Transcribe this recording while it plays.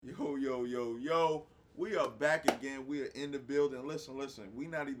Yo. We are back again. We are in the building. Listen. We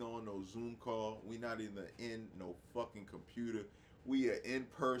not even on no Zoom call. We not even in no fucking computer. We are in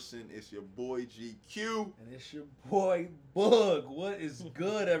person. It's your boy GQ. And it's your boy Bug. What is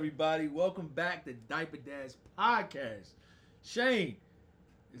good, everybody? Welcome back to Diaper Dads Podcast. Shane,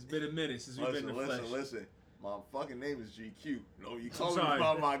 it's been a minute since we've been in the flesh. Listen. My fucking name is GQ. No, you call me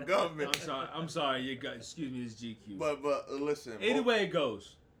by my government. I'm sorry. You got, excuse me, it's GQ. But listen. Either way it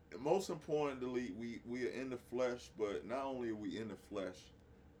goes. Most importantly, we are in the flesh, but not only are we in the flesh,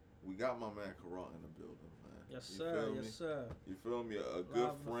 we got my man Karat in the building, man. Yes, sir. Yes, sir. You feel me? A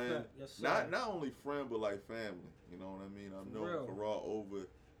good friend. Yes, sir. Not only friend, but like family. You know what I mean? I've known Karat over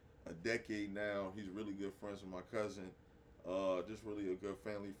a decade now. He's really good friends with my cousin. Just really a good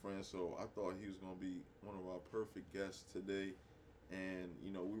family friend. So I thought he was gonna be one of our perfect guests today, and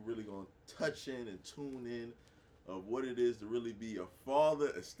you know we really gonna touch in and tune in of what it is to really be a father,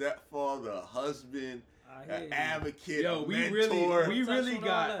 a stepfather, a husband, an advocate, a mentor. We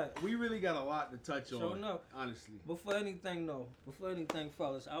really got a lot to touch on. No. Honestly. Before anything,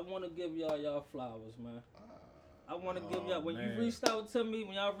 fellas, I want to give y'all flowers, man. I want to give y'all when y'all reached out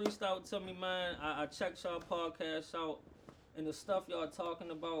to me, man. I checked y'all podcast out, and the stuff y'all talking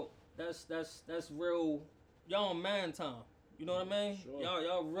about. That's real. Y'all on man time. You know what I mean? Sure.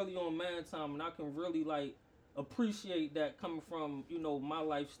 Y'all really on man time, and I can really appreciate that coming from, my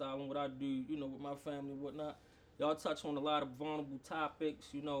lifestyle and what I do, with my family and whatnot. Y'all touch on a lot of vulnerable topics,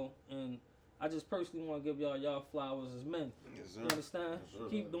 and I just personally want to give y'all flowers as men. Yes, sir. You understand? Yes, sir.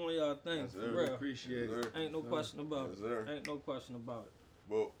 Keep doing y'all thing, Yes, for sir. real. Appreciate Yes, it. sir. Ain't no question about Yes, it. sir. Ain't no question about it.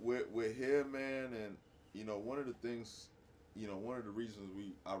 But we're here, man, and one of the things, one of the reasons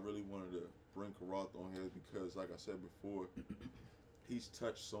I really wanted to bring Karat on here is because, like I said before, he's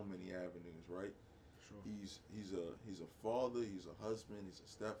touched so many avenues, right? Sure. He's a father, he's a husband, he's a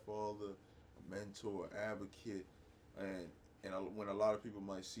stepfather, a mentor, advocate, and when a lot of people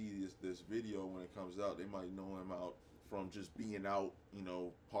might see this video when it comes out, they might know him out from just being out,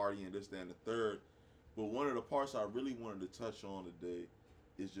 partying, this, that, and the third. But one of the parts I really wanted to touch on today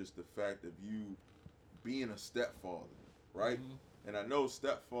is just the fact of you being a stepfather, right? Mm-hmm. And I know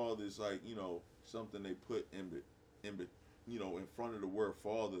stepfather is something they put in front of the word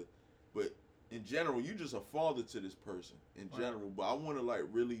father, but in general, you just a father to this person in general. But I want to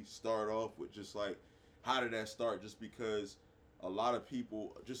really start off with just how did that start? Just because a lot of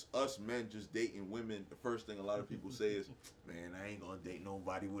people, just us men, just dating women, the first thing a lot of people say is, "Man, I ain't gonna date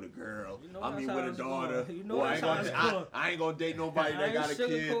nobody with a girl. With a daughter. I ain't gonna date nobody that got a kid."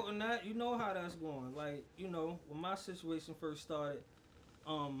 Sugarcoating that. You know how that's going. When my situation first started,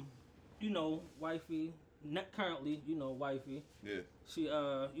 wifey. Not currently, wifey. Yeah. She,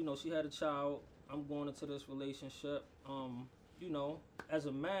 she had a child. I'm going into this relationship. As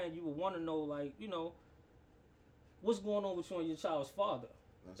a man, you would want to know, what's going on with you and your child's father.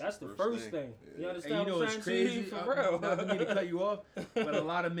 That's the first thing. Yeah. You understand what I'm saying? It's crazy. For real. Not to mean to cut you off, but a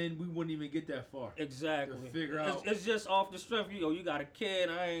lot of men, we wouldn't even get that far. Exactly. To figure out. It's just off the strength. You got a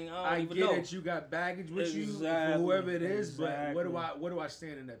kid. I don't even get know. that you got baggage with you for whoever it is, but what do I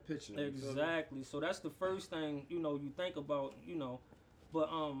stand in that picture? Exactly. So that's the first thing you think about. But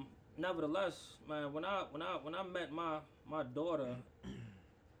nevertheless, man, when I met my daughter,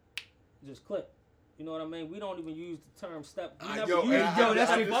 just clicked. You know what I mean? We don't even use the term step. That's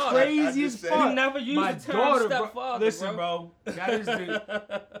the craziest part. We never use the term stepfather. Listen, bro.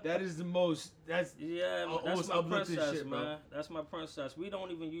 That is the most. That's that's my princess, shit, man. bro. That's my princess. We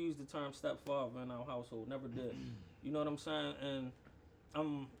don't even use the term stepfather in our household. Never did. You know what I'm saying? And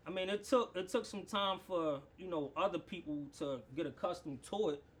it took some time for other people to get accustomed to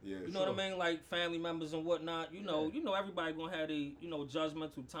it. Yeah, you know what I mean? Like family members and whatnot. Everybody gonna have their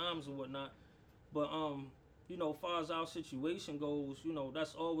judgmental times and whatnot. But as far as our situation goes,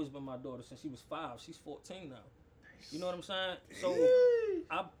 that's always been my daughter since she was 5. She's 14 now. You know what I'm saying? So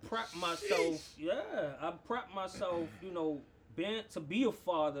I prepped myself. Yeah, I prepped myself. Being to be a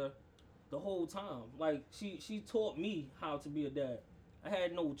father the whole time. Like she taught me how to be a dad. I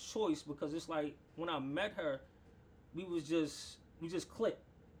had no choice because it's like when I met her, we just clicked.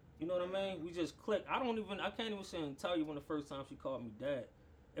 You know what I mean? We just clicked. I can't even say and tell you when the first time she called me dad.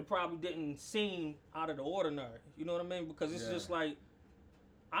 It probably didn't seem out of the ordinary. You know what I mean? Because it's just like,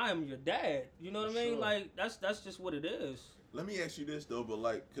 I am your dad. You know what I mean? Sure. Like, that's just what it is. Let me ask you this, though,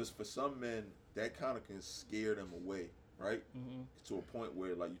 but because for some men, that kind of can scare them away, right? Mm-hmm. To a point where,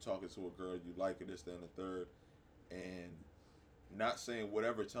 you're talking to a girl, you like her, this, that, and the third, and not saying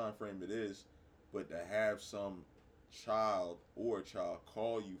whatever time frame it is, but to have some child or a child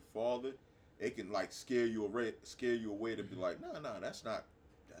call you father, it can, scare you away to be like, no, that's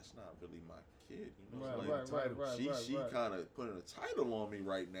that's not really my kid. You know, Right. she kind of putting a title on me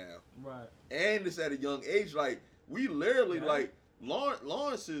right now. Right. And it's at a young age. Like we literally like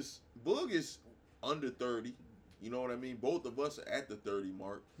Lawrence's Boog is under 30. You know what I mean? Both of us are at the 30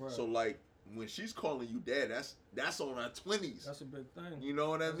 mark. Right. So like when she's calling you dad, that's on our 20s. That's a big thing. You know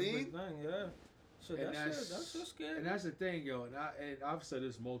what I mean? That's a big thing, yeah. So that's just scary. And that's the thing, yo. And I've said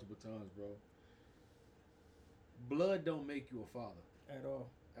this multiple times, bro. Blood don't make you a father At all.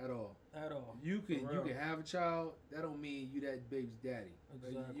 at all. At all. You can have a child. That don't mean you that baby's daddy.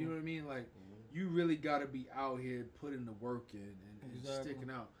 Exactly. Like, you know what I mean? Like you really got to be out here putting the work in and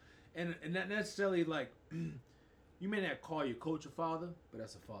sticking out. And not necessarily like you may not call your coach a father, but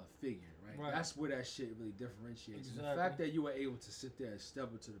that's a father figure, right? That's where that shit really differentiates. Exactly. The fact that you were able to sit there and step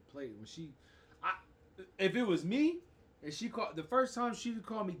up to the plate when if it was me and she called the first time she would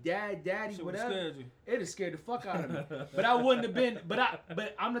call me dad, daddy, Shit whatever, it'd scared the fuck out of me. But I wouldn't have been. But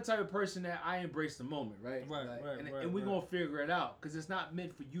I'm the type of person that I embrace the moment, right? And we're gonna figure it out because it's not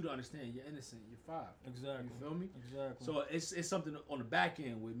meant for you to understand. You're innocent. You're 5. Exactly. You feel me? Exactly. So it's something on the back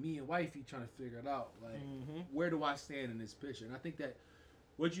end with me and wifey trying to figure it out. Like, where do I stand in this picture? And I think that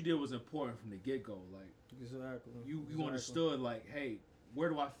what you did was important from the get go. Like, exactly. You understood like, hey, where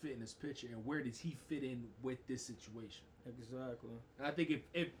do I fit in this picture, and where does he fit in with this situation? Exactly. And I think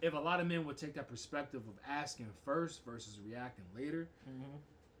if a lot of men would take that perspective of asking first versus reacting later,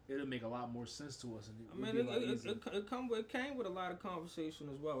 it'll make a lot more sense to us. And it came with a lot of conversation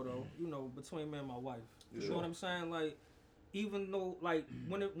as well, though. You know, between me and my wife. You know what I'm saying? Like, even though like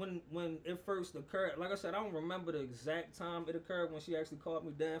when it first occurred, like I said, I don't remember the exact time it occurred when she actually called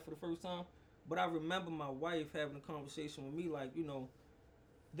me dad for the first time, but I remember my wife having a conversation with me, like, you know,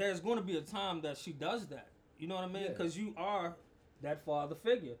 there's going to be a time that she does that. You know what I mean? Because you are that father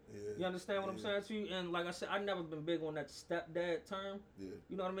figure. Yeah. You understand what I'm saying to you? And like I said, I've never been big on that stepdad term. Yeah.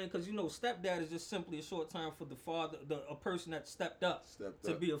 You know what I mean? Because, you know, stepdad is just simply a short term for the father, a person that stepped up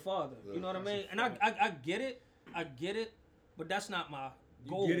to be a father. Yeah. You know what I mean? And I get it. I get it. But that's not my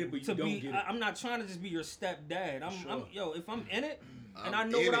goal. You get it, but you don't get it. I'm not trying to just be your stepdad. If I'm in it and I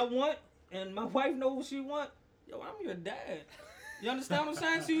know what I want and my wife knows what she want, I'm your dad. You understand what I'm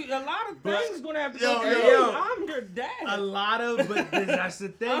saying? See, a lot of things gonna have to go through. I'm your dad. A lot of, but that's the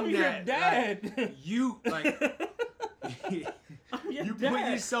thing. I'm your dad. Like, you you put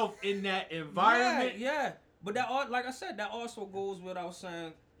yourself in that environment. Yeah. But that, like I said, that also goes without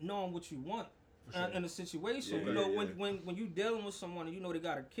saying knowing what you want in a situation. Yeah, you know, when you dealing with someone and you know they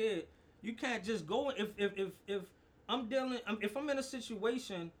got a kid, you can't just go. If I'm in a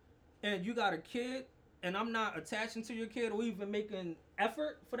situation and you got a kid, and I'm not attaching to your kid or even making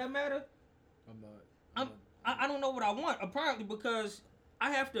effort for that matter, I don't know what I want. Apparently, because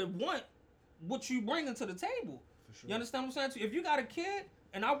I have to want what you bringing to the table. For sure. You understand what I'm saying to you? If you got a kid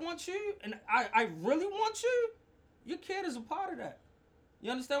and I want you and I really want you, your kid is a part of that.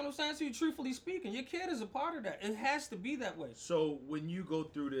 You understand what I'm saying to you? Truthfully speaking, your kid is a part of that. It has to be that way. So when you go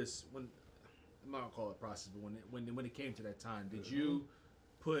through this, I'm not gonna call it a process, but when it came to that time, did you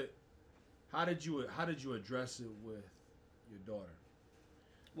put How did you address it with your daughter?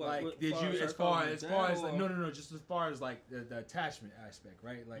 Well, like, did you as far as like, no, just as far as like the attachment aspect,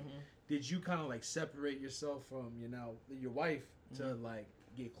 right? Like, did you kind of like separate yourself from your wife to like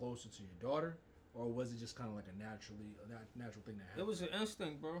get closer to your daughter, or was it just kind of like a natural thing that happened? It was an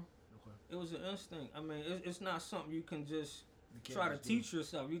instinct, bro. Okay. It was an instinct. I mean, it's not something you can just try to teach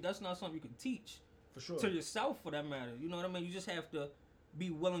yourself. That's not something you can teach for sure to yourself, for that matter. You know what I mean? You just have to be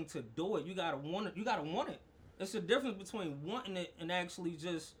willing to do it. You gotta want it. You gotta want it. It's a difference between wanting it and actually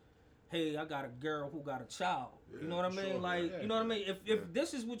just, hey, I got a girl who got a child. You know what I mean? You know what I mean? If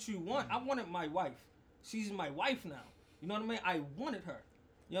this is what you want, I wanted my wife. She's my wife now. You know what I mean? I wanted her.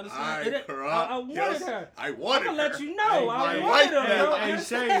 You understand? I wanted her. I wanted her. I'm gonna let you know. I wanted her, bro.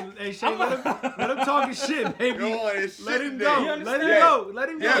 Hey, Shane, let him talking shit, baby. Let him go. Let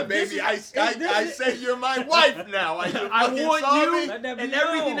him go. Yeah, baby. I say you're my wife now. I want you and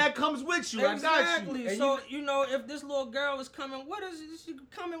everything that comes with you. Exactly. I got you. So, if this little girl is coming with us, she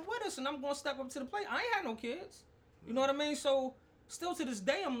coming with us, and I'm gonna step up to the plate. I ain't had no kids. You know what I mean? So, still to this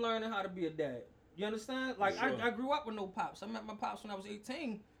day, I'm learning how to be a dad. You understand? Like, sure. I grew up with no pops. I met my pops when I was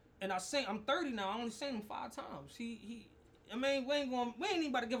 18, and I'm 30 now. I only seen him 5 times. We ain't even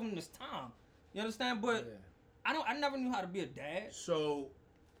about to give him this time. You understand? But I never knew how to be a dad. So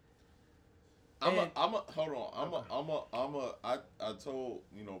I told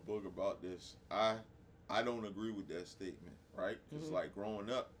Boog about this. I don't agree with that statement, right? It's like growing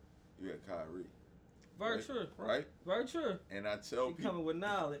up, you had Kyrie. Very right? true. Right? Very true. And I tell You people, coming with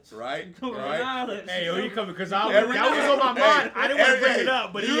knowledge. right? You coming Right? with knowledge. Hey, yo, you coming? Because that Every- was on my mind. I didn't want to bring it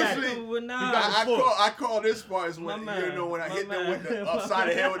up, but he had usually- it. Coming with got knowledge. it. I call this part is when My you man. know when I My hit them with man. the upside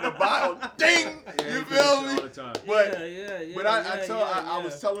the head with the bottle, ding. Yeah, You he do feel that shit me? all the time. But yeah. But I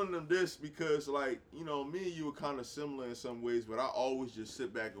was telling them this because, like, you know, me and you were kind of similar in some ways, but I always just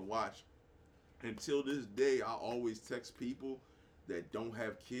sit back and watch. Until this day, I always text people that don't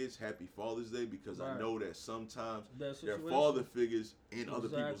have kids Happy Father's Day because I Right. know that sometimes That they're situation. father figures in other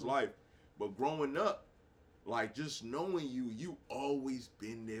people's Exactly. life. But growing up, like, just knowing you always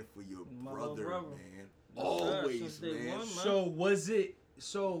been there for your My brother, little brother. man. Yes, sir. Always, Since day man. one, man. So was it?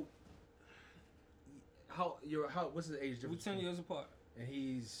 So how what's the age We difference? 10 years apart. And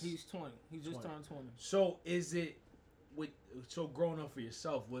he's He's 20. He just 20. turned 20. So is it so growing up for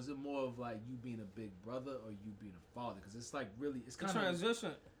yourself? Was it more of like you being a big brother or you being a father? Because it's like really it's The kind of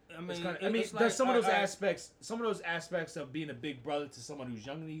transition. I mean, there's like, some of those I- aspects. Some of those aspects of being a big brother to someone who's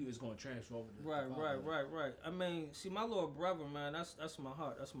younger than you is going to transfer over. To Right. fatherhood. I mean, see, my little brother, man, that's my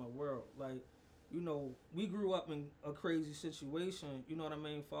heart. That's my world. Like, you know, we grew up in a crazy situation. You know what I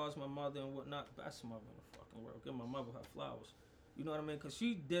mean? As far as my mother and whatnot, best mother in the fucking world. Give my mother her flowers. You know what I mean? Because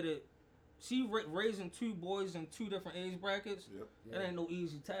she did it. She raising two boys in two different age brackets. Yep. That ain't no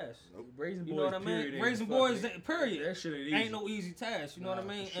easy task. Nope. Raising You boys, know what I period, mean? ain't Raising fucking- boys, period. That shit ain't easy. Ain't no easy task. You know what I Nah,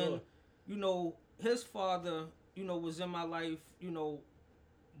 mean? for sure. And you know, his father, you know, was in my life, you know,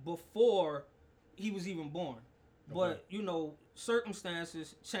 before he was even born. But, you know,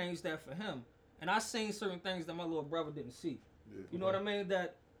 circumstances changed that for him. And I seen certain things that my little brother didn't see. Yeah. You know what I mean?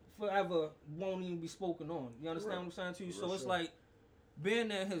 That forever won't even be spoken on. You understand Right. what I'm saying to you? For So it's sure. like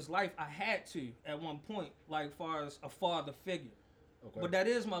being in his life, I had to at one point, like far as a father figure. Okay. But that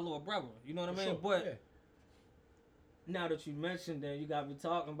is my little brother. You know what I For mean? sure, But yeah. now that you mentioned that, you got me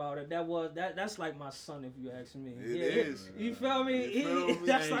talking about it. That's like my son, if you ask me. It yeah, is. You feel me? You feel me?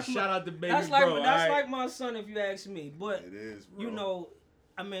 That's Hey, like shout my, out to baby that's like bro. that's alright? like my son, if you ask me. But It is, bro. you know,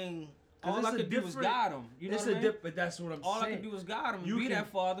 I mean, 'Cause all it's I a could do was different- guide him. You know It's what I a mean? but that's what I'm All saying. I could do was guide him, You be can- that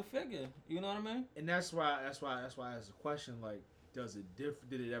father figure. You know what I mean? And that's why I asked the question, like, does it differ?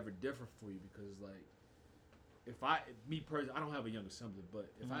 Did it ever differ for you? Because like, me personally, I don't have a younger sibling,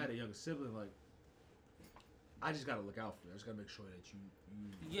 but if I had a younger sibling, like, I just gotta look out for you. I just gotta make sure that you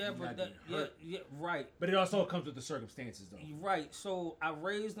Yeah, you're but not that, getting hurt. yeah, right. But it also comes with the circumstances, though. You're right. So I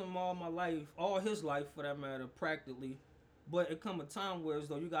raised him all my life, all his life for that matter, practically. But it come a time where as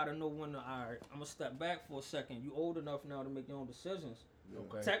though you gotta know when to, all right, I'm gonna step back for a second. You old enough now to make your own decisions.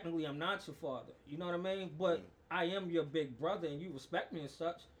 Okay. Technically, I'm not your father. You know what I mean? But I am your big brother, and you respect me and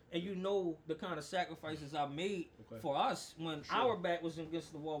such. And you know the kind of sacrifices I made Okay. for us when Sure. our back was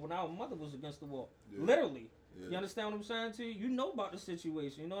against the wall, when our mother was against the wall. Yeah. Literally. Yeah. You understand what I'm saying to you? You know about the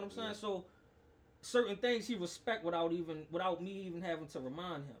situation. You know what I'm saying? Yeah. So certain things he respect without me even having to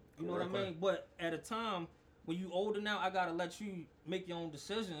remind him. You know what I Correct. mean? But at a time when you older now, I gotta let you make your own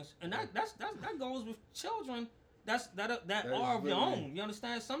decisions, and that goes with children. That are of your literally- own. You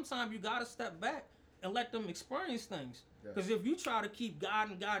understand? Sometimes you gotta step back and let them experience things. Yeah. Because if you try to keep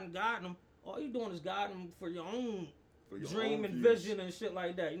guiding them, all you're doing is guiding them for your own For your dream own and views. vision and shit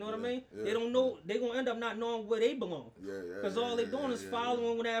like that. You know what I Yeah, mean? yeah, They don't know. They gonna end up not knowing where they belong. Yeah, yeah. Because yeah, all they're yeah, doing yeah, is yeah,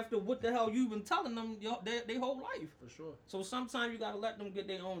 following after what the hell you've been telling them their whole life. For sure. So sometimes you gotta let them get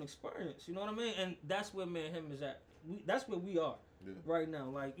their own experience. You know what I mean? And that's where me and him is at. That's where we are Yeah. right now.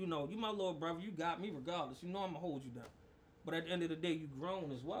 Like, you know, you my little brother. You got me regardless. You know I'm gonna hold you down. But at the end of the day, you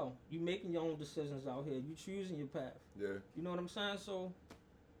grown as well. You making your own decisions out here. You choosing your path. Yeah. You know what I'm saying? So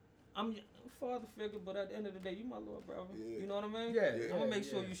I'm your father figure, but at the end of the day, you my little brother. Yeah. You know what I mean? Yeah, I'm gonna make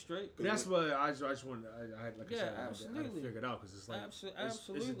sure you straight. That's what I just wanted. I had, like I Yeah, said, I had to absolutely. figure it out because it's like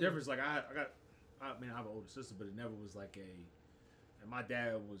Absolutely. it's a difference. Like I mean, I have an older sister, but it never was like and my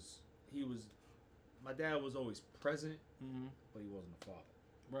dad was always present, Mm-hmm. but he wasn't a father.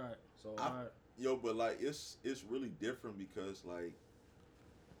 Right. So Yo, but like it's really different because like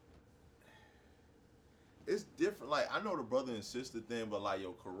it's different. Like I know the brother and sister thing, but like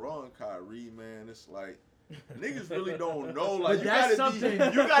yo, Karan and Kyrie, man, it's like niggas really don't know. Like But that's you gotta something-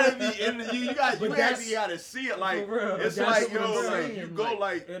 be in the you But actually gotta see it. Like For real. it's That's like what I'm yo, like saying. you go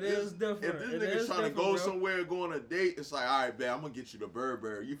like It this- is different. If this It nigga's is trying to different, go bro. somewhere, go on a date, it's like, all right, man, I'm gonna get you the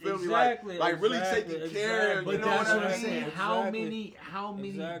Burberry. You feel Exactly, me? Like really exactly, taking care. exactly. You But know that's what what I I'm mean? saying. Exactly. How many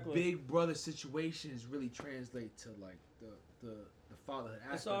Exactly. big brother situations really translate to like the fatherhood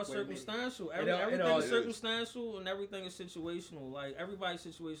aspect. It's all where it may- circumstantial. It all Everything is is. circumstantial and everything is situational. Like everybody's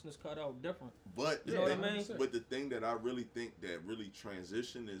situation is cut out different. But the You know what I thing, mean? but the thing that I really think that really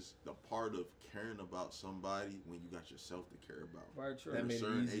transition is the part of caring about somebody when you got yourself to care about. Very true. That At a made it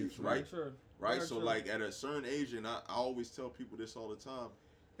certain easier age, for right? Very true. Right. Very So true. like at a certain age, and I always tell people this all the time,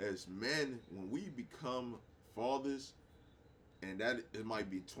 as men, when we become fathers, and that it might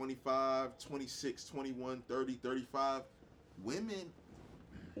be 25, 26, 21, 30, 35, women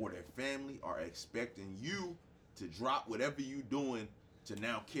or their family are expecting you to drop whatever you doing to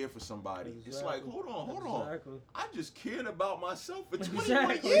now care for somebody. It's like, hold on. Exactly. I just cared about myself for 21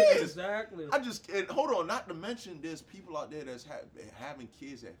 Exactly. years. Exactly. I just, and hold on, not to mention there's people out there that's having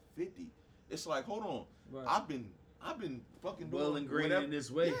kids at 50. It's like, hold on, Right. I've been fucking doing Well ingrained whatever. in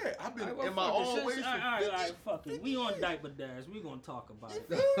this way. Yeah, I've been Alright, well, in my fuck it. own Since- ways for 50, alright, fuck it. 50 We on years. diaper dads. We gonna talk about it.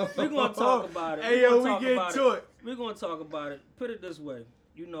 You feel me? We gonna talk about it. Hey, yo, gonna we talk get about to it. We're gonna talk about it. Put it this way,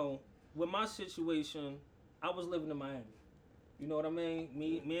 you know, with my situation, I was living in Miami. You know what I mean?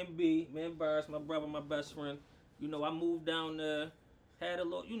 Me and Barris, my brother, my best friend. You know, I moved down there, had a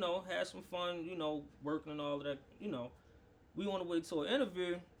little, you know, had some fun, you know, working and all of that. You know, we on the way to an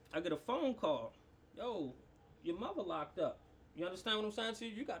interview. I get a phone call. Yo, your mother locked up. You understand what I'm saying to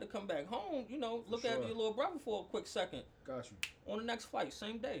you? You got to come back home. You know, look For after sure. your little brother for a quick second. Got you. On the next flight,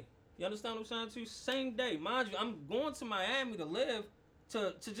 same day. You understand what I'm saying to you? Same day. Mind you, I'm going to Miami to live,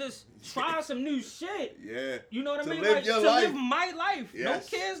 to just try some new shit. Yeah. You know what I To mean? live Like, your to life. live my life.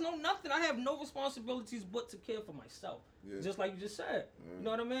 Yes. No kids, no nothing. I have no responsibilities but to care for myself. Yeah. Just like you just said. You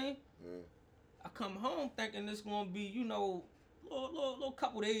know what I mean? Yeah. I come home thinking it's gonna be, you know, little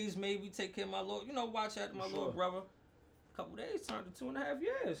couple days maybe, take care of my little, you know, watch after my little Sure. brother. Couple days turned to 2.5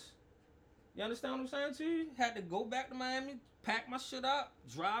 years. You understand what I'm saying to you? Had to go back to Miami, pack my shit up,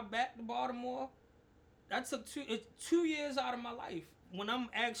 drive back to Baltimore. That took 2 years out of my life when I'm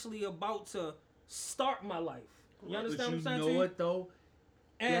actually about to start my life. You understand But what you I'm saying know to you? what though?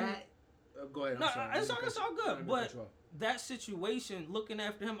 And That, go ahead. I'm no, sorry. it's all good. Let me But cut you off. that situation, looking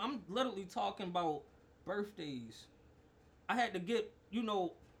after him, I'm literally talking about birthdays. I had to get, you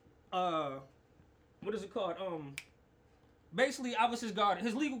know, what is it called? Basically, I was his guardian,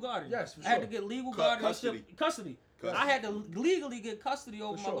 his legal guardian. Yes, for I had to sure. get legal Custody. guardianship. Custody. Custody. I had to legally get custody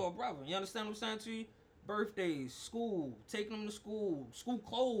over For my sure. little brother. You understand what I'm saying to you? Birthdays, school, taking him to school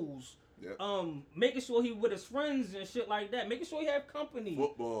clothes, Yep. making sure he with his friends and shit like that, making sure he have company.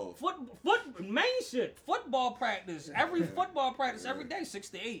 Football. Main shit. Football practice. Every football practice every day, 6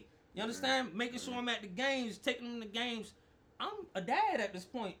 to 8. You understand? Making sure I'm at the games, taking them to games. I'm a dad at this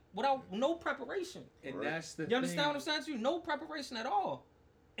point without no preparation. And Right. that's the You understand what thing. I'm saying to you? No preparation at all.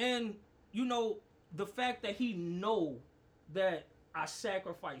 And, you know, the fact that he know that I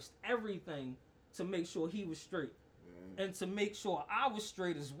sacrificed everything to make sure he was straight and to make sure I was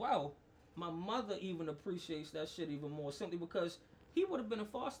straight as well, my mother even appreciates that shit even more simply because he would have been in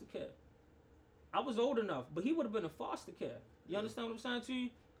foster care. I was old enough, but he would have been in foster care. You understand what I'm saying to you?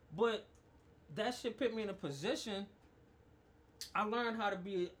 But that shit put me in a position. I learned how to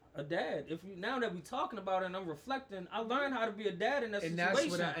be a dad. If you now that we talking about it and I'm reflecting, I learned how to be a dad in that And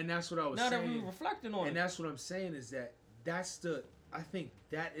situation. that's what I was now saying. that we reflecting on And it. that's what I'm saying is that I think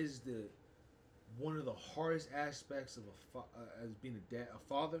that is one of the hardest aspects of as being a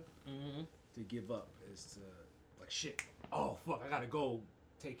father Mm-hmm. to give up is to like shit. Oh fuck, I gotta go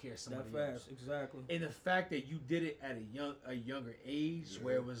take care of somebody That else. fast, exactly. And the fact that you did it at a younger age,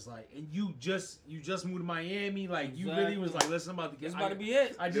 where it was like, and you just moved to Miami, like you really was like, listen, I'm about to get. It's about to be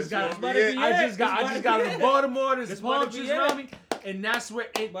it. I just This got. about to be it. I just got to Baltimore. There's This about to palm be trees it. around me, and that's where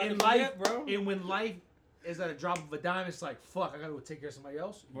About to in be life, it, bro. and when life is at a drop of a dime, it's like fuck, I gotta go take care of somebody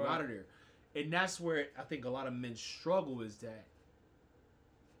else. You're Right. out of there, and that's where I think a lot of men struggle is that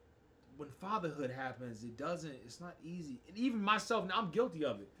when fatherhood happens, it's not easy, and even myself, now I'm guilty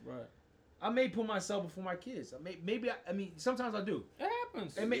of it. Right. I may put myself before my kids. I mean, sometimes I do. It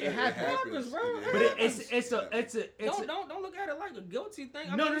happens. It happens. bro. But happens. it's a Don't look at it like a guilty thing.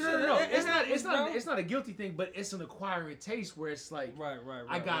 I no. mean, shit, It's not. happens, It's not. bro. It's not a guilty thing, but it's an acquiring taste where it's like, Right.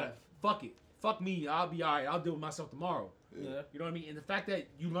 I gotta fuck it, fuck me. I'll be alright. I'll deal with myself tomorrow. Yeah. You know what I mean? And the fact that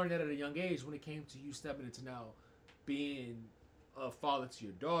you learned that at a young age, when it came to you stepping into now being a father to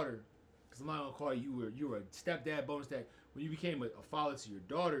your daughter, because I'm not gonna call you were a stepdad, bonus dad. When you became a father to your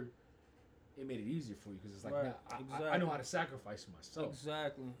daughter, it made it easier for you because it's like, Right, nah, I know how to sacrifice myself.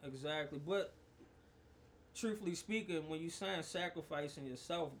 Exactly. But truthfully speaking, when you saying sacrificing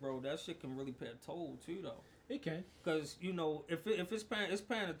yourself, bro, that shit can really pay a toll too, though. It can. Because you know, if it's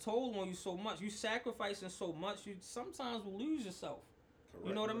paying a toll on you so much, you sacrificing so much, you sometimes will lose yourself.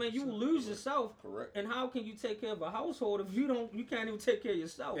 You know what I mean? You lose yourself. Correct. And how can you take care of a household if you can't even take care of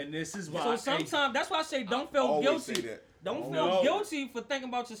yourself? And this is why. So sometimes that's why I say don't feel guilty. Don't feel guilty for thinking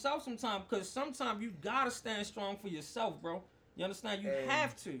about yourself sometimes, because sometimes you gotta stand strong for yourself, bro. You understand? You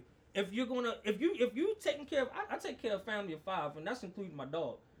have to. If you're gonna, if you taking care of, I take care of a family of 5, and that's including my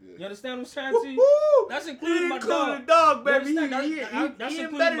dog. Yeah. You understand what I'm saying to you? That's including my dog. Dog, baby. That's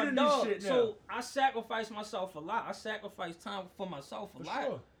including my dog. So I sacrifice myself a lot. I sacrifice time for myself a lot.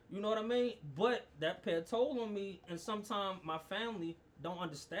 Sure. You know what I mean? But that paid toll on me, and sometimes my family don't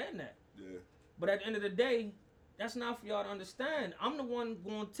understand that. Yeah. But at the end of the day, that's not for y'all to understand. I'm the one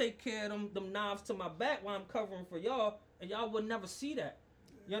going to take care of them knives to my back while I'm covering for y'all, and y'all would never see that.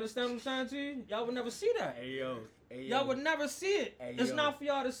 You understand what I'm saying to you? Y'all would never see that. Hey, yo. Y'all would never see it. Hey, it's not for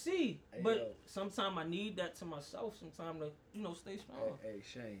y'all to see. Hey, but sometimes I need that to myself. Sometimes to, stay strong. Hey,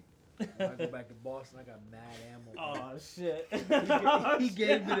 Shane. When I go back to Boston, I got mad ammo. Oh, shit. He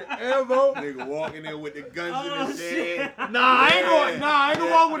gave me the ammo. Nigga walking in with the guns in his head. Nah, I ain't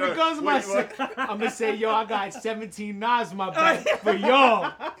gonna walk with the guns in my head. I'm gonna say, yo, I got 17 knives in my back for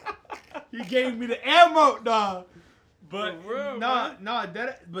y'all. He gave me the ammo, dog. But real,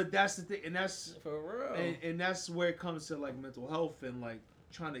 but that's the thing, and that's for real, and that's where it comes to like mental health and like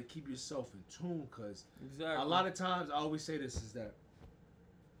trying to keep yourself in tune. Cause a lot of times I always say this is that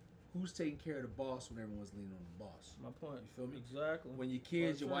who's taking care of the boss when everyone's leaning on the boss? My point. You feel me? Exactly. When your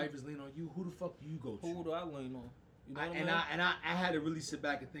kids, your wife is leaning on you, who the fuck do you go to? Who do I lean on? You know I had to really sit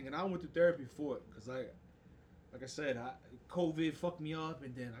back and think, and I went through therapy for it, cause like I said, COVID fucked me up,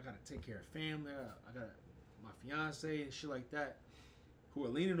 and then I gotta take care of family. I got my fiance and shit like that, who are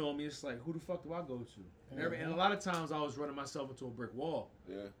leaning on me. It's like, who the fuck do I go to? And a lot of times I was running myself into a brick wall.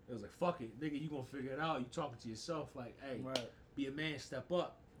 Yeah. It was like, fuck it, nigga, you gonna figure it out. You talking to yourself like, hey, be a man, step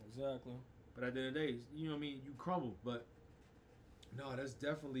up. Exactly. But at the end of the day, you know what I mean? You crumble. But no, that's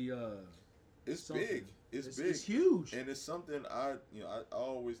definitely it's something. Big. It's big. It's huge. And it's something I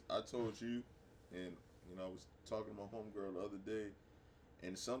told you, and I was talking to my homegirl the other day.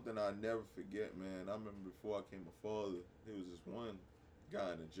 And something I never forget, man. I remember before I became a father, there was this one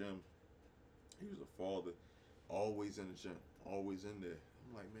guy in the gym. He was a father, always in the gym, always in there.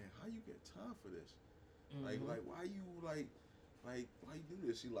 I'm like, man, how you get time for this? Mm-hmm. Like, why you why you do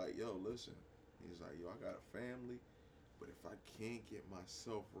this? He like, yo, listen. He's like, yo, I got a family, but if I can't get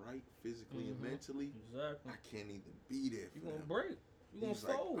myself right physically and mentally, I can't even be there for them. You gonna break. He's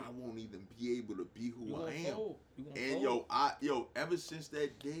like, I won't even be able to be who I am. And fold. Ever since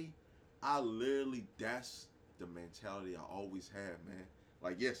that day, that's the mentality I always have, man.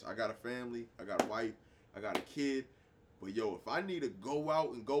 Like, yes, I got a family, I got a wife, I got a kid, but if I need to go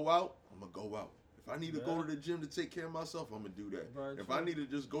out, I'm gonna go out. If I need to go to the gym to take care of myself, I'm gonna do that. If I need to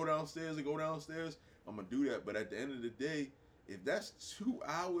just go downstairs, I'm gonna do that. But at the end of the day, if that's 2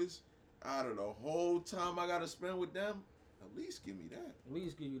 hours out of the whole time I gotta spend with them, at least give me that. At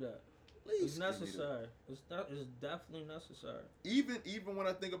least give you that. It's necessary. It's definitely necessary. Even when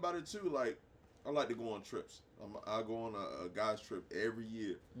I think about it too, like I like to go on trips. I go on a guy's trip every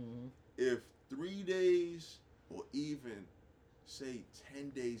year. Mm-hmm. If 3 days or even say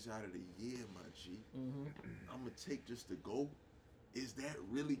 10 days out of the year, my G, I'm gonna take just to go. Is that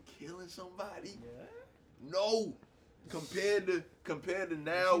really killing somebody? Yeah. No. Compared to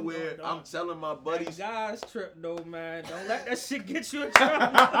now, where I'm telling my buddies, that guy's trip though, man. Don't let that shit get you in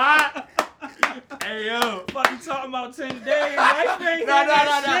trouble. Hey yo, fuck you talking about 10 days? No. Fuck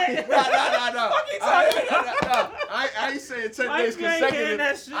you talking about? I ain't saying 10 days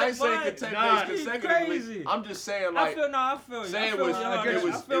consecutively. I ain't saying 10 days consecutively. I'm just saying like. I feel you. Saying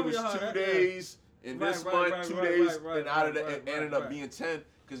it was 2 days in this month, 2 days, and out of it ended up being 10.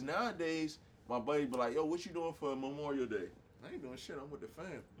 Because nowadays, my buddy be like, yo, what you doing for Memorial Day? I ain't doing shit. I'm with the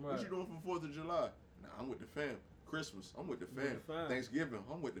fam. Right. What you doing for 4th of July? Nah, I'm with the fam. Christmas, I'm with the fam. Thanksgiving,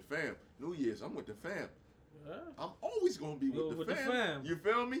 I'm with the fam. New Year's, I'm with the fam. Yeah. I'm always gonna be with the fam. You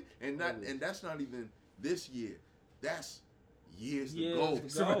feel me? And that's not even this year. That's years to go.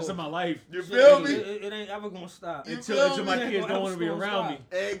 It's the rest of my life. You feel me? It ain't ever gonna stop until my kids don't want to be around me.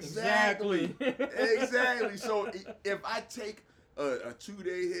 Exactly. Exactly. So if I take a 2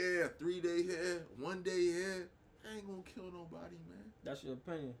 day here, a 3 day here, 1 day here, I ain't gonna kill nobody, man. That's your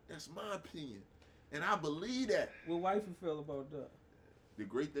opinion. That's my opinion. And I believe that. What wife you feel about that? The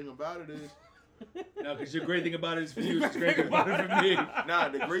great thing about it is... No, because your great thing about it is for you. It's great thing about it for me. Nah,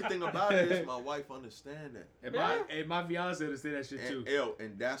 the great thing about it is my wife understand that. And my fiance understand that shit too.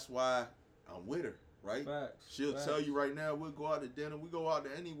 And that's why I'm with her, right? Facts. She'll tell you right now, we'll go out to dinner, we go out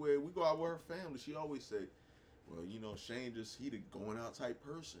to anywhere, we go out with her family. She always say, well, Shane he the going out type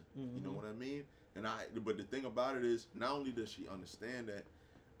person. You know what I mean? But the thing about it is, not only does she understand that,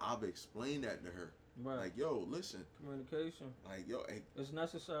 I've explained that to her. Right. Like, yo, listen. Communication. Like, yo, hey, It's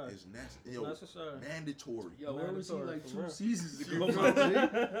necessary. it's It's necessary. mandatory. Yo, where was he like For 2 real. seasons You ago? feel me?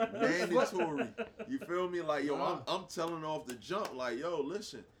 bro? Mandatory. You feel me? Like, yo, Uh. I'm telling off the jump. Like, yo,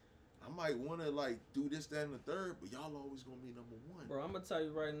 listen, I might want to like do this, that, and the third, but y'all always gonna be number one. Bro, I'm gonna tell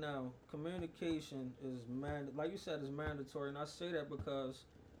you right now, communication is like you said, is mandatory, and I say that because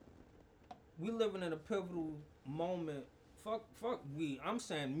we living in a pivotal moment. Fuck we. I'm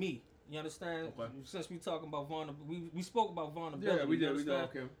saying me. You understand? Okay. Since we talking about vulnerability, we spoke about vulnerability. Yeah, we you did. We did.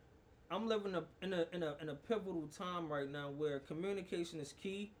 understand? Okay. I'm living in a pivotal time right now where communication is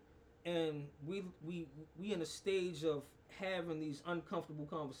key, and we in a stage of having these uncomfortable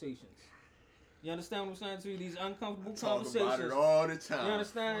conversations. You understand what I'm saying to you? These uncomfortable Talk conversations. about it all the time. You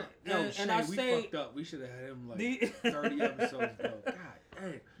understand? Yo, and Shay, I we say fucked up. We should have had him like the- 30 episodes ago. God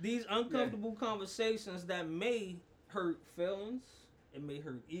damn. these uncomfortable conversations that may hurt feelings, it may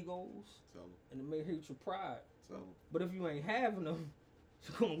hurt egos, Tell 'em, and it may hurt your pride. tell 'em, But if you ain't having them,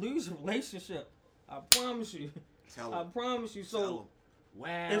 you're gonna lose your relationship. I promise you. tell I 'em, promise you. tell So 'em.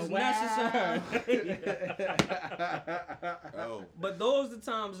 Wow. it's necessary. Oh, But those the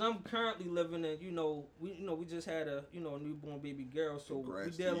times I'm currently living in. We just had a newborn baby girl, so we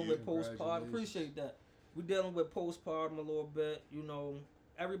Congrats to dealing you. with postpartum. Congratulations. Appreciate that. We dealing with postpartum a little bit.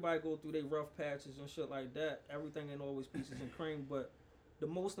 Everybody go through their rough patches and shit like that. Everything ain't always peaches and cream, but the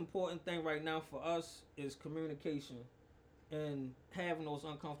most important thing right now for us is communication and having those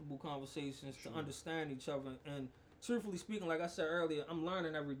uncomfortable conversations to understand each other. And truthfully speaking, like I said earlier, I'm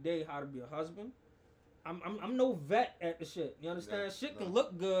learning every day how to be a husband. I'm no vet at the shit. You understand? No, Shit no. can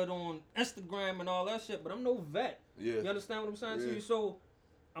look good on Instagram and all that shit, but I'm no vet. yeah. You understand what I'm saying to Yeah. you? So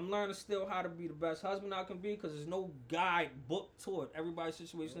I'm learning still how to be the best husband I can be because there's no guide book to it. Everybody's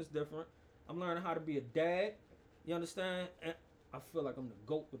situation is different. I'm learning how to be a dad. You understand? And I feel like I'm the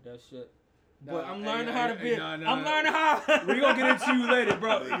GOAT with that shit. But I'm learning how to be. I'm learning how. We gonna get into you later,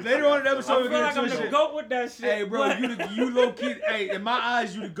 bro. Nigga Later on in the said, episode, I we feel get like I'm into the shit. GOAT with that shit. Hey, bro, but- you low key. Hey, in my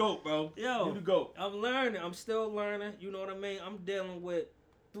eyes, you the GOAT, bro. Yo, You the GOAT. I'm learning. I'm still learning. You know what I mean? I'm dealing with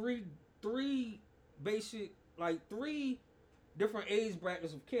three different age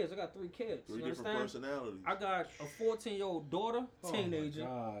brackets of kids. I got 3 kids. Three You different understand? personalities. I got a 14-year-old daughter, teenager,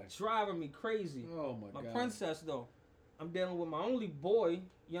 Oh my gosh. driving me crazy. Oh my My god. princess though. I'm dealing with my only boy.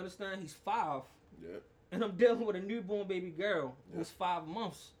 You understand? He's 5, Yep. and I'm dealing with a newborn baby girl who's 5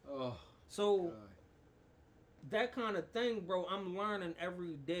 months. Oh. So God. that kind of thing, bro. I'm learning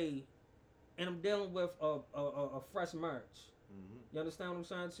every day, and I'm dealing with a fresh marriage. Mm-hmm. You understand what I'm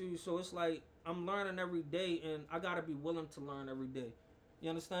saying to you? So it's like I'm learning every day, and I gotta be willing to learn every day. You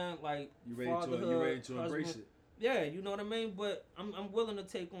understand? Like You ready to embrace husband- it? Yeah, you know what I mean. But I'm willing to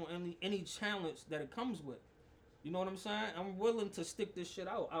take on any challenge that it comes with. You know what I'm saying? I'm willing to stick this shit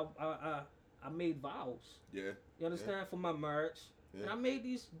out. I made vows. Yeah. You understand? For my marriage, and Yeah. I made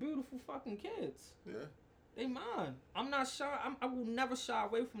these beautiful fucking kids. Yeah. They mine. I'm not shy. I will never shy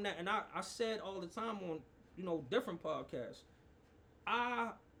away from that. And I said all the time on different podcasts.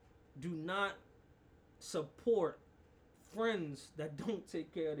 I do not support friends that don't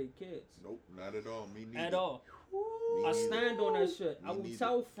take care of their kids Nope. Not at all. Me neither. at all. Me I neither. stand on that shit. Me I will neither.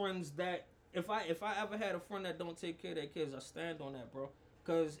 tell friends that if I ever had a friend that don't take care of their kids, I stand on that, bro.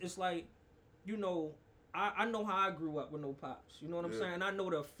 Cause it's like, I know how I grew up with no pops. You know what I'm Yeah. saying? I know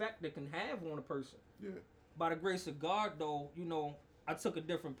the effect it can have on a person. Yeah. By the grace of God, though, I took a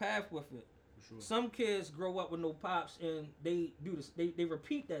different path with it. For sure. Some kids grow up with no pops and they do this. They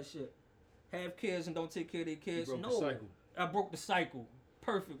repeat that shit. Have kids and don't take care of their You kids. broke the No, cycle. I broke the cycle.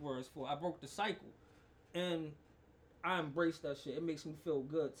 Perfect words for it. I broke the cycle, and I embrace that shit. It makes me feel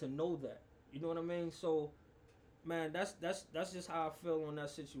good to know that. You know what I mean? So, man, that's just how I feel on that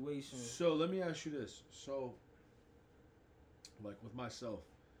situation. So let me ask you this. So, like with myself,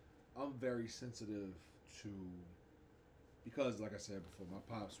 I'm very sensitive to, because like I said before, my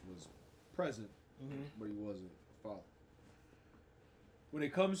pops was present, Mm-hmm. but he wasn't a father. When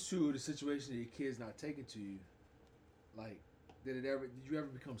it comes to the situation that your kid's not taking to you, like, did you ever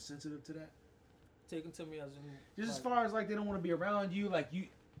become sensitive to that? Taken to me as in Just as like- far as like they don't want to be around you, like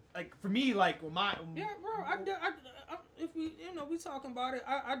for me, like with my Yeah, bro. If we talking about it,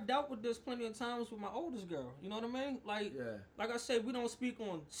 I dealt with this plenty of times with my oldest girl. You know what I mean? Like, yeah. like I said, we don't speak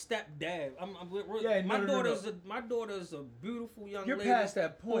on stepdad. Yeah, my no. daughter's a beautiful You're lady past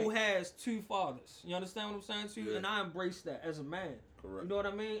that point. who has 2 fathers. You understand what I'm saying to you? Yeah. And I embrace that as a man. Correct. You know what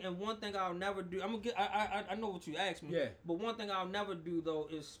I mean? And one thing I'll never do, I know what you asked me. Yeah. But one thing I'll never do though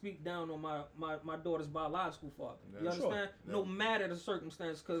is speak down on my daughter's biological father. Yeah. You understand? Sure. No matter the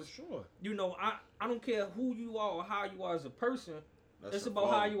circumstance, because Sure. you know I don't care who you are or how you are as a person. That's It's her about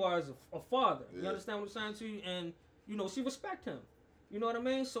father. how you are as a father. You Yeah. understand what I'm saying to you? And you know she respect him. You know what I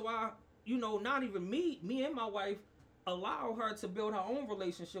mean? So not even me and my wife allow her to build her own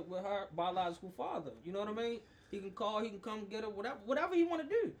relationship with her biological father. You know what I mean? He can call, he can come get her, whatever he want to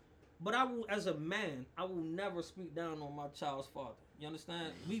do. But I will, as a man, I will never speak down on my child's father. You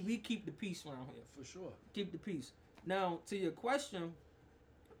understand? We keep the peace around here. For sure. Keep the peace. Now, to your question,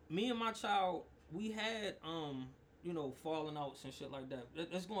 me and my child, we had falling outs and shit like that.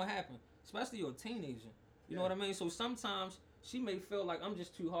 It's gonna happen, especially you're a teenager. You know what I mean? So sometimes she may feel like I'm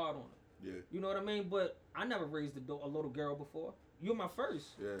just too hard on her. Yeah. You know what I mean? But I never raised a little girl before. You're my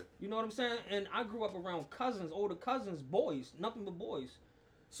first. Yeah. You know what I'm saying? And I grew up around cousins, older cousins, boys, nothing but boys.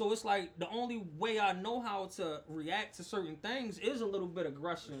 So it's like the only way I know how to react to certain things is a little bit of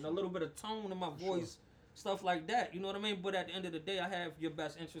aggression, a little bit of tone in my voice, stuff like that. You know what I mean? But at the end of the day, I have your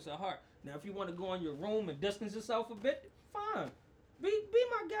best interest at heart. Now, if you want to go in your room and distance yourself a bit, fine. Be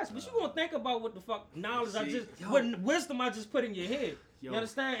my guest, but you gonna think about what the fuck knowledge what wisdom I just put in your head. You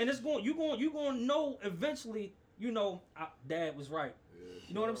understand? And it's you gonna know eventually. You know, Dad was right.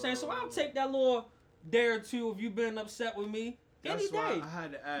 You know what I'm saying? So I'll take that little day or two if you've been upset with me any That's why day. I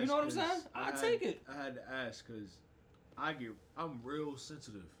had to ask. You know what I'm saying? I take it. I had to ask because I'm real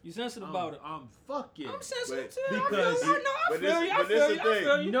sensitive. You sensitive about it? I'm fucking. I'm sensitive But- too. because- I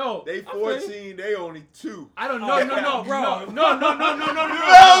feel you. No, They 14, they only 2. I don't know. No, bro. No.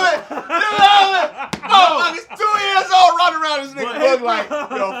 Motherfuckers 2 years old running around this nigga But- book like,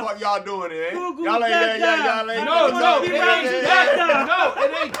 yo, fuck y'all doing it, eh? Google Y'all ain't that that, down. y'all ain't No, that. be it around ain't you that. that No,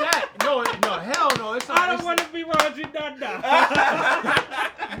 it ain't that. No, hell no. It's not. I don't want to be around you, Dada.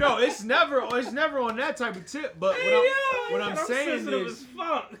 No, it's never on that type of tip. But what I'm saying is,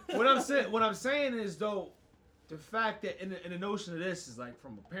 what I'm saying is though, the fact that in the notion of this is like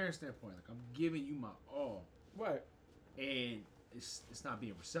from a parent standpoint, like I'm giving you my all, Right. and it's not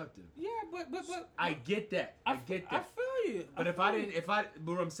being receptive. Yeah, but I get that. I get I that. feel you. But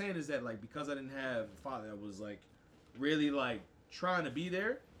but what I'm saying is that like because I didn't have a father that was like really like trying to be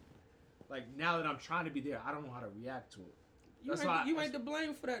there, like now that I'm trying to be there, I don't know how to react to it. You ain't to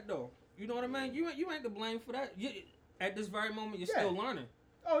blame for that though. You know what I mean? You ain't to blame for that. At this very moment, you're still learning.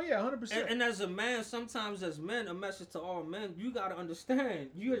 Oh yeah, 100%. And as a man, sometimes as men, a message to all men: you gotta understand,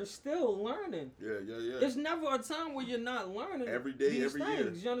 you're still learning. Yeah. There's never a time where you're not learning. Every day, these every things.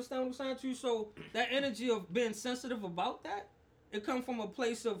 year. You understand what I'm saying to you? So that energy of being sensitive about that, it comes from a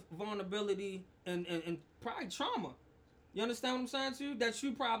place of vulnerability and probably trauma. You understand what I'm saying to you? That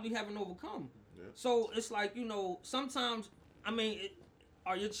you probably haven't overcome. Yeah. So it's like, sometimes,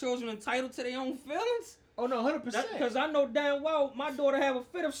 are your children entitled to their own feelings? Oh no, 100%. Because I know damn well my daughter have a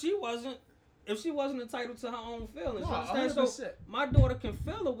fit if she wasn't entitled to her own feelings. No, You understand? 100%. So my daughter can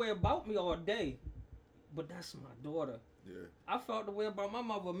feel a way about me all day, but that's my daughter. Yeah. I felt the way about my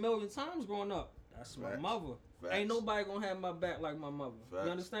mother a million times growing up. That's my Facts. mother. Facts. Ain't nobody gonna have my back like my mother. Facts.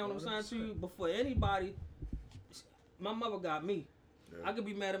 You understand what I'm saying to 100%. you? But for anybody, my mother got me. Yeah. I could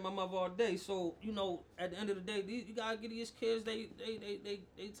be mad at my mother all day. So, at the end of the day, you gotta give these kids they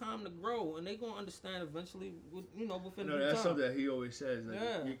time to grow, and they gonna understand eventually. Within No, due that's time. something that he always says. Like,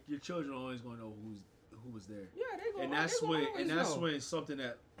 Yeah. your children are always gonna know who was there. Yeah, they gonna. And that's they gonna when always know. when something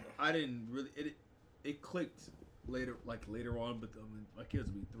that I didn't really it clicked later on. But my kids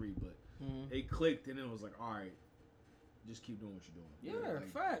will be 3, but Mhm. it clicked, and it was like, all right, just keep doing what you're doing. Yeah, Like,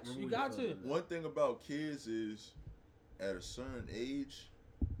 facts. You remove got yourself to. from that. One thing about kids is, at a certain age,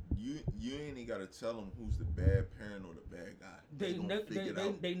 you ain't even gotta tell them who's the bad parent or the bad guy. They gonna figure it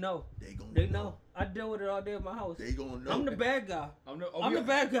out. They know. They They know. I deal with it all day at my house. They gonna know. I'm the bad guy. I'm the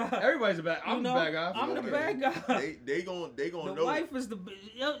bad guy. Everybody's a bad. I'm the bad guy. I'm the Okay. bad guy. They gonna The know. wife is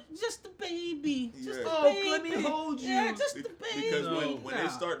just the baby. Just Yeah. the Oh, baby. let me hold you. Yeah, just the baby. Because No. when they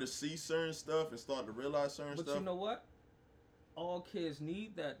start to see certain stuff and start to realize certain But stuff, you know what? All kids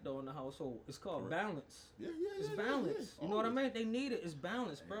need that though in the household. It's called Correct. balance. yeah, It's balance. You know what I mean? They need it. It's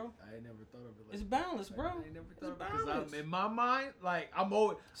balance, bro. I ain't never thought of it like It's that. balance, bro. I ain't never It's thought of it because balance. in my mind, like I'm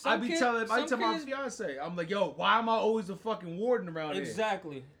always. Some I be kids- telling some my kids- fiance, I'm like, yo, why am I always a fucking warden around here?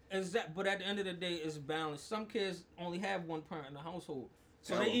 Exactly. But at the end of the day, it's balance. Some kids only have one parent in the household.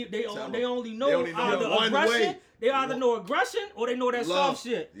 So Tell 'em. they Tell 'em. only know They only know either one aggression. way. They either know aggression or they know that Love. soft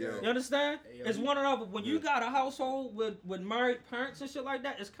shit. Yeah. You understand? Hey, yo, It's one or the other. When you Yeah. got a household with married parents and shit like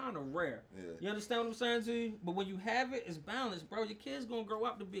that, it's kind of rare. Yeah. You understand what I'm saying to you? But when you have it, it's balanced, bro. Your kids gonna grow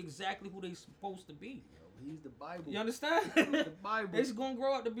up to be exactly who they supposed to be. He's the Bible. You understand? The Bible. They're gonna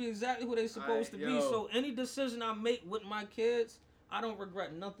grow up to be exactly who they supposed to be. So any decision I make with my kids, I don't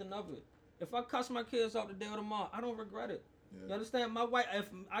regret nothing of it. If I cuss my kids out today or tomorrow, I don't regret it. Yeah. You understand? My wife, if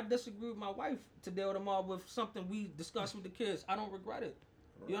I disagree with my wife today or tomorrow with something we discuss with the kids, I don't regret it.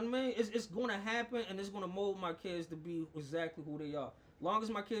 Right. You know what I mean? It's gonna happen, and it's gonna mold my kids to be exactly who they are. Long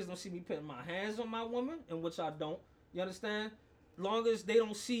as my kids don't see me putting my hands on my woman, in which I don't. You understand? Long as they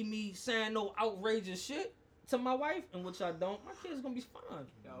don't see me saying no outrageous shit to my wife, in which I don't, my kids gonna be fine.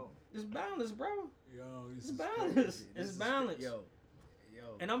 Yo, it's balance, bro. Yo, it's balance. It's balance. Yo.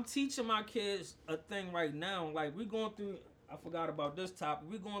 And I'm teaching my kids a thing right now. Like, we going through, I forgot about this topic.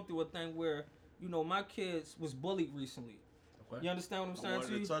 We're going through a thing where, you know, my kids was bullied recently. Okay. You understand what I'm saying? I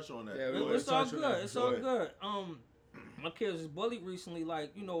wanted to touch on that. Yeah, it's all good. It's all good. My kids was bullied recently.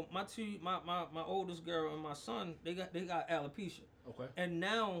 Like, you know, my oldest girl and my son, they got alopecia. Okay. And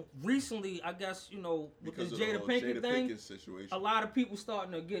now, recently, I guess, you know, with because this Jada Pinkett thing, situation, a lot of people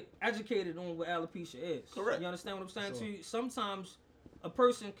starting to get educated on what alopecia is. Correct. You understand what I'm saying to you? Sometimes a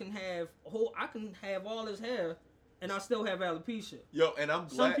person can have I can have all his hair and I still have alopecia. Yo, and I'm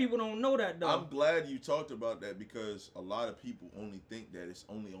glad. Some people don't know that though. I'm glad you talked about that because a lot of people only think that it's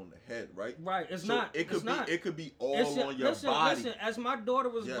only on the head, right? Right. It's not. It could it's be. Not. It could be all on your body. Listen. As my daughter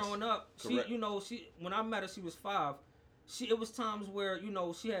was yes, growing up, correct. she when I met her, she was 5. It was times where, you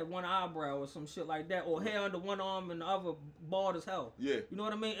know, she had one eyebrow or some shit like that, or hair under one arm and the other bald as hell. Yeah. You know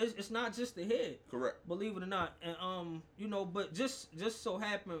what I mean? It's not just the head. Correct. Believe it or not. And you know, but just so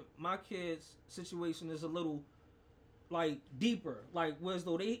happened my kids' situation is a little like deeper. Like whereas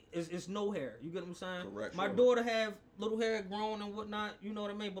though it's no hair. You get what I'm saying? Correct. My daughter have little hair grown and whatnot, you know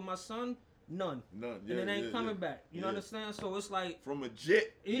what I mean? But my son, none. Yeah, and it ain't coming back. You understand? So it's like from a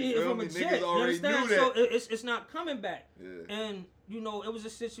jet. From a jet. You understand? So it's not coming back. Yeah. And you know, it was a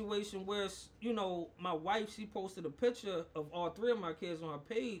situation where, you know, my wife, she posted a picture of all 3 of my kids on her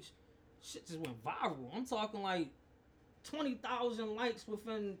page. Shit just went viral. I'm talking like 20,000 likes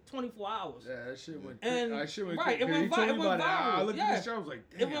within 24 hours. Yeah, that shit went. And right, it went viral. I looked at the show, I was like,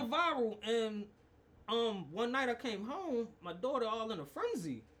 damn. It went viral. And one night I came home, my daughter all in a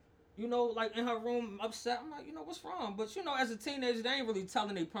frenzy. You know, like in her room, upset. I'm like, you know, what's wrong? But you know, as a teenager, they ain't really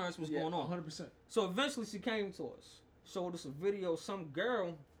telling their parents what's going on. 100%. So eventually, she came to us, showed us a video. Some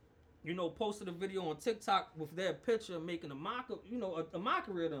girl, you know, posted a video on TikTok with their picture, making a mockery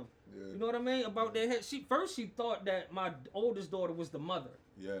of them. Yeah. You know what I mean? About their head. She thought that my oldest daughter was the mother.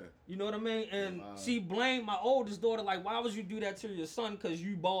 Yeah. You know what I mean? And she blamed my oldest daughter, like, why would you do that to your son? Because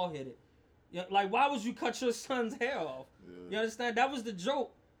you bald headed. Yeah, like, why would you cut your son's hair off? Yeah. You understand? That was the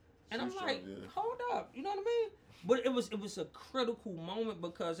joke. And I'm like, hold up, you know what I mean? But it was a critical moment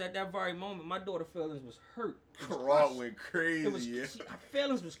because at that very moment, my daughter's feelings was hurt. Carl went crazy. Her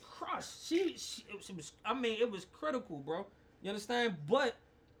feelings was crushed. It was critical, bro. You understand? But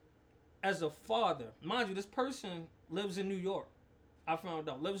as a father, mind you, this person lives in New York. I found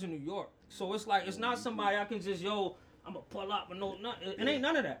out lives in New York. So it's like it's not somebody I can just I'm gonna pull up and it ain't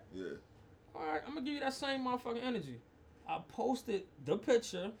none of that. Yeah. All right, I'm gonna give you that same motherfucking energy. I posted the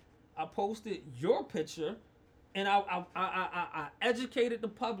picture. I posted your picture, and I educated the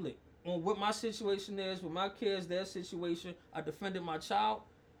public on what my situation is with my kids, their situation. I defended my child,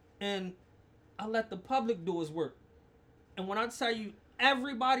 and I let the public do its work. And when I tell you,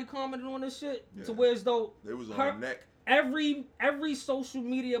 everybody commented on this shit to where as though they was on her neck. Every social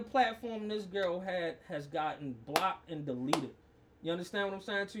media platform this girl has gotten blocked and deleted. You understand what I'm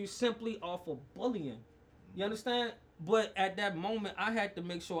saying to you? Simply off of bullying. You understand? But at that moment, I had to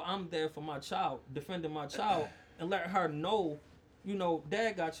make sure I'm there for my child, defending my child, and let her know, you know,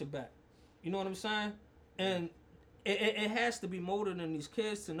 Dad got your back. You know what I'm saying? And it has to be molded in these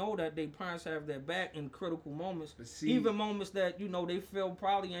kids to know that their parents have their back in critical moments. Even moments that, you know, they feel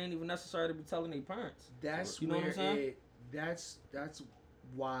probably ain't even necessary to be telling their parents. That's you know what I'm saying? That's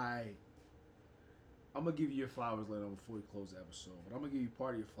why I'm going to give you your flowers later on before we close the episode. But I'm going to give you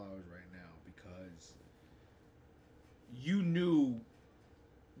part of your flowers right now because you knew.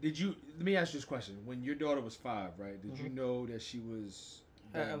 Let me ask you this question. When your daughter was 5, right, did you know that she was...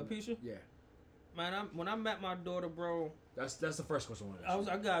 Had alopecia? Yeah. Man, when I met my daughter, bro... That's the first question I wanted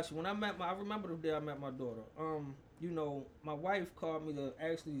to ask. I got you. I remember the day I met my daughter. You know, my wife called me to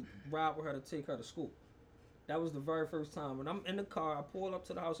actually ride with her to take her to school. That was the very first time. When I'm in the car, I pull up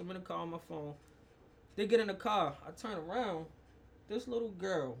to the house. I'm in the car on my phone. They get in the car. I turn around. This little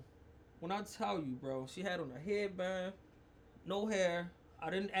girl, when I tell you, bro, she had on a headband, no hair. I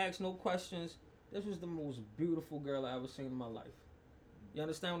didn't ask no questions. This was the most beautiful girl I ever seen in my life. You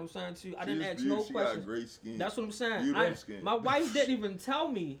understand what I'm saying to you? I didn't ask no questions. Got great skin. That's what I'm saying. Beautiful skin. My wife didn't even tell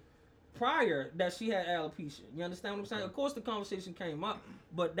me prior that she had alopecia. You understand what I'm saying? Of course, the conversation came up,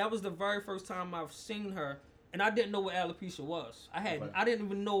 but that was the very first time I've seen her, and I didn't know what alopecia was. I didn't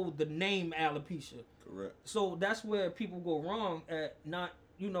even know the name alopecia. Correct. So that's where people go wrong at not,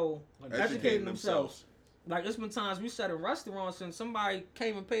 educating Educating themselves. Like, it's been times we sat in restaurants and somebody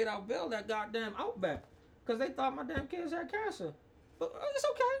came and paid our bill at goddamn Outback because they thought my damn kids had cancer. But it's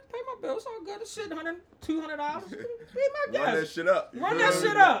okay. Pay my bill. It's all good. It's shit, $100, $200. Be my guest. Run that shit up. Run that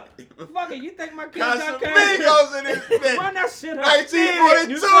shit up. Fuck it. You think my kids got cancer? Casamigos in this bitch. Run that shit up.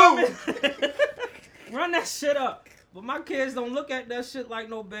 1942. Run that shit up. But my kids don't look at that shit like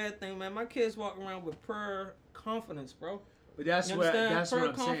no bad thing, man. My kids walk around with pure confidence, bro. But that's You what understand? that's Pure what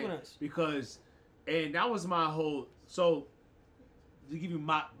I'm confidence. saying. Because, and that was my whole. So to give you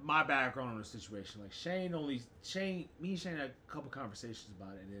my background on the situation, like me and Shane had a couple conversations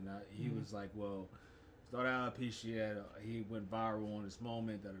about it, and then he was like, "Well, started alopecia. He went viral on this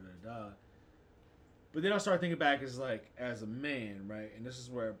moment, da da da da." But then I started thinking back as a man, right? And this is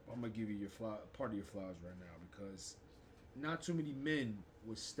where I'm gonna give you part of your flaws right now, because not too many men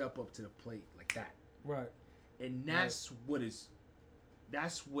would step up to the plate like that. Right. And that's what is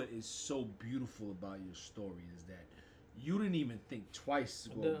so beautiful about your story, is that you didn't even think twice to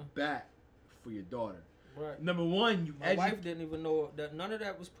go back for your daughter. Right. Number one, my wife didn't even know that none of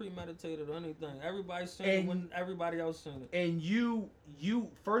that was premeditated or anything. Everybody seen it when everybody else seen it. And you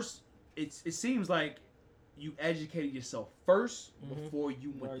first, it seems like you educated yourself first before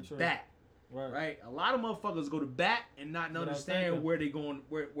you went to bat. Right. A lot of motherfuckers go to bat and not understand where they're going,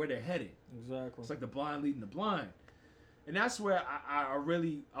 where they're headed. Exactly. It's like the blind leading the blind. And that's where I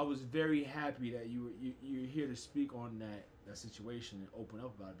was very happy that you're here to speak on that situation and open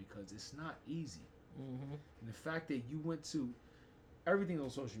up about it, because it's not easy. Mm-hmm. And the fact that you went to everything on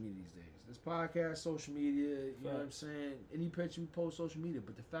social media these days, this podcast, social media, you know what I'm saying? Any picture we post, social media.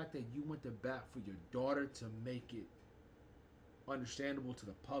 But the fact that you went to bat for your daughter to make it understandable to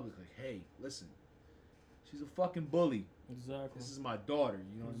the public, like, hey, listen, she's a fucking bully. Exactly. This is my daughter.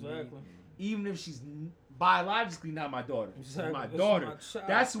 You know what I mean? Even if she's biologically not my daughter, she's my daughter.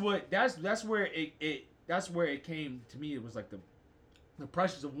 That's where it came to me. It was like the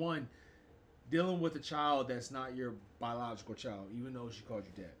pressures of one dealing with a child that's not your biological child, even though she called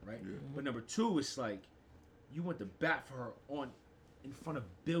you dad, right? Yeah. But number two, it's like you went to bat for her in front of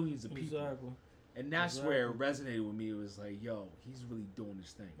billions of people. Exactly. And that's where it resonated with me. It was like, yo, he's really doing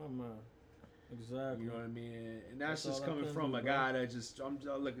this thing. My man. Exactly. You know what I mean? And that's just coming from a guy that I'm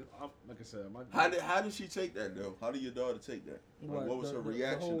like I said. How did she take that though? How did your daughter take that? What was her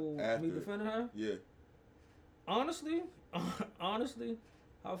reaction after? Me defending her? Yeah. Honestly,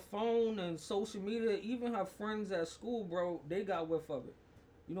 her phone and social media, even her friends at school, bro, they got whiff of it.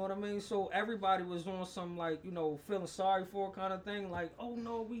 You know what I mean? So everybody was on some, like, feeling sorry for her kind of thing. Like, oh,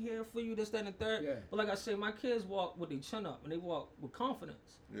 no, we here for you, this, that, and the third. Yeah. But like I said, my kids walk with their chin up, and they walk with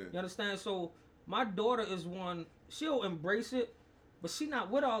confidence. Yeah. You understand? So my daughter is one, she'll embrace it, but she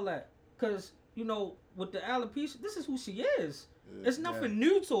not with all that. Because, with the alopecia, this is who she is. Yeah. It's nothing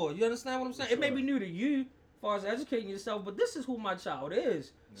new to her. You understand what I'm saying? Sure. It may be new to you as far as educating yourself, but this is who my child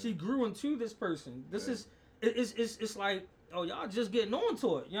is. Yeah. She grew into this person. This is, it's like, oh, y'all just getting on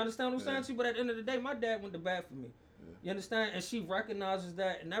to it. You understand what I'm saying to you? But at the end of the day, my dad went to bat for me. Yeah. You understand? And she recognizes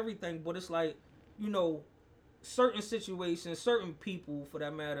that and everything. But it's like, certain situations, certain people, for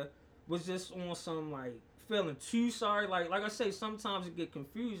that matter, was just on some, like, feeling too sorry. Like I say, sometimes you get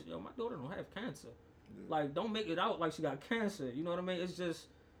confused. Yo, my daughter don't have cancer. Yeah. Like, don't make it out like she got cancer. You know what I mean? It's just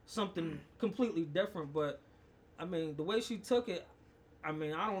something completely different. But, I mean, the way she took it, I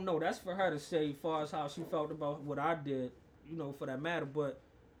mean, I don't know. That's for her to say as far as how she felt about what I did. For that matter, but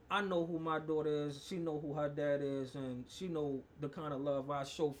I know who my daughter is. She know who her dad is, and she know the kind of love I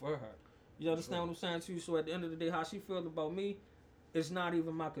show for her. You understand what I'm saying to you? So at the end of the day, how she feels about me, it's not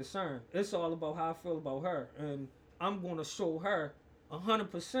even my concern. It's all about how I feel about her, and I'm gonna show her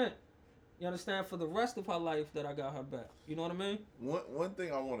 100%. You understand? For the rest of her life, that I got her back. You know what I mean? One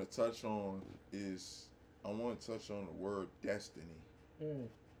thing I want to touch on is the word destiny.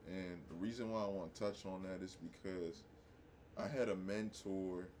 And the reason why I want to touch on that is because I had a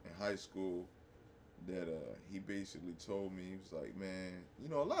mentor in high school that he basically told me, he was like, man,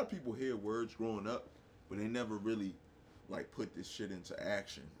 a lot of people hear words growing up, but they never really like put this shit into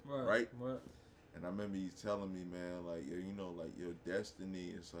action, right? And I remember he telling me, man, like, like your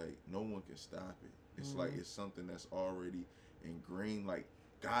destiny is like no one can stop it. It's like it's something that's already ingrained, like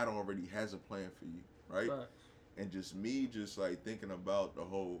God already has a plan for you, right? And just like thinking about the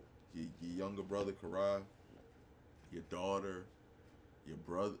whole your younger brother Karai, your daughter, your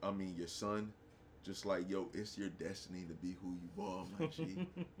son, just like, yo, it's your destiny to be who you are, my G.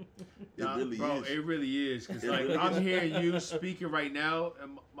 It Nah, really bro, is. it really is. Because, It like, really I'm is. hearing you speaking right now,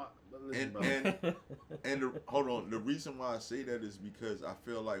 and listen, bro. Hold on. The reason why I say that is because I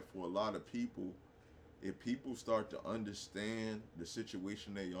feel like for a lot of people, if people start to understand the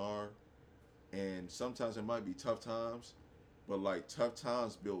situation they are, and sometimes it might be tough times, but like tough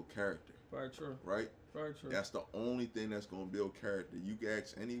times build character, Very true. right? Very true. That's the only thing that's gonna build character. You can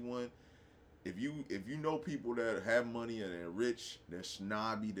ask anyone. If you know people that have money and they're rich, they're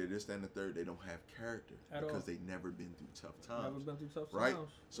snobby, they're this, that, and the third, they don't have character At because all. they've never been through tough times. Never been through tough Right?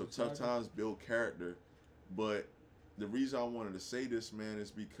 times. So Exactly. tough times build character. But the reason I wanted to say this, man, is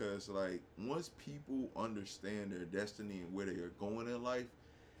because like once people understand their destiny and where they are going in life,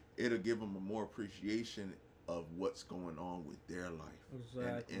 it'll give them a more appreciation of what's going on with their life.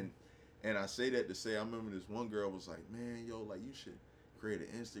 Exactly. And I say that to say, I remember this one girl was like, man, yo, like you should create an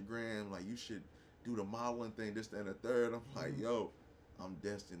Instagram, like you should do the modeling thing, this, that, and the third. I'm like, yo, I'm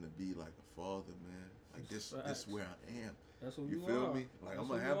destined to be like a father, man. Like this is where I am. That's what You you feel are. me? Like That's I'm who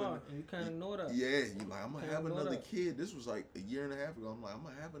gonna you have are, and you can't ignore that. Yeah, you like I'm gonna Can't have ignore another that. kid. This was like a year and a half ago. I'm like, I'm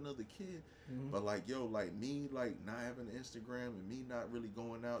gonna have another kid. Mhm. But like, yo, like me, like not having an Instagram and me not really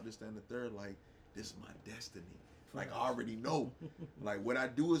going out, this, that, and the third, like, this is my destiny. Like I already know. Like what I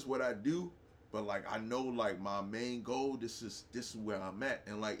do is what I do. But like I know like my main goal, this is where I'm at.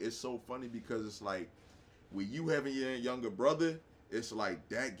 And like it's so funny because it's like with you having your younger brother, it's like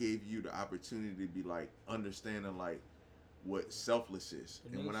that gave you the opportunity to be like understanding like what selfless is.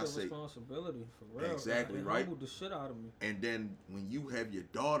 It And when I makes say your responsibility for real. Exactly, It right? humbled the shit out of me. and then when you have your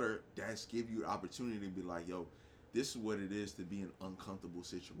daughter, that's give you the opportunity to be like, yo, this is what it is to be in uncomfortable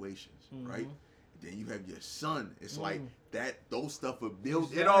situations, right? Mhm. Then you have your son. It's Mm. like that. Those stuff are built.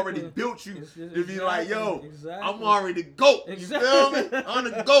 Exactly. It already built you It's- to be like, yo, exactly. I'm already the GOAT. You feel me? I'm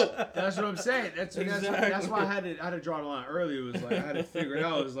the GOAT. That's what I'm saying. That's Exactly. why I had to draw the line earlier. It was like I had to figure it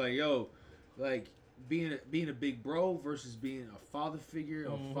out. It was like, yo, like being a big bro versus being a father figure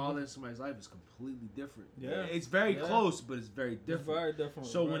or Mhm. father in somebody's life is completely different. Yeah. It's very Yeah. close, but it's very It's different. very different.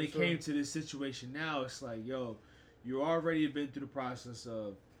 So when very it true. came to this situation now, it's like, yo, you already been through the process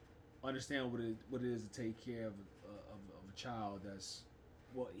of understand what it is to take care of a child that's,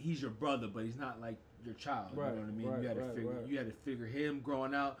 well, he's your brother, but he's not like your child. Right, You know what I mean? right, you had to right, figure right. you had to figure him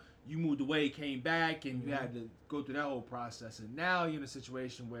growing out. You moved away, came back, and you Mhm. had to go through that whole process. And now you're in a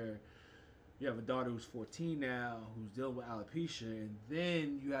situation where you have a daughter who's 14 now, who's dealing with alopecia, and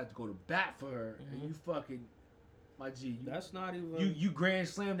then you have to go to bat for her, and Mhm. you fucking, my G, That's not even. you grand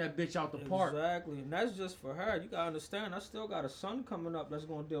slam that bitch out the park. Exactly, and that's just for her. You gotta understand. I still got a son coming up that's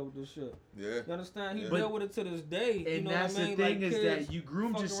gonna deal with this shit. Yeah. You understand? He Yeah. deal with it to this day. You And know that's what I mean? the thing Like is kids that you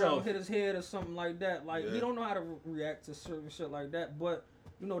groomed fuck yourself. around, hit his head or something like that. Like Yeah. he don't know how to react to certain shit like that. But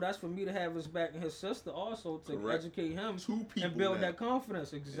you know that's for me to have his back and his sister also to Correct. educate him Two people and build now. that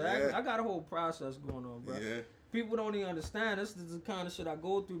confidence. Exactly. Yeah. I got a whole process going on, bro. Yeah. People don't even understand. This is the kind of shit I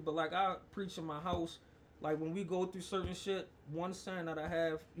go through. But like I preach in my house, like when we go through certain shit, one saying that I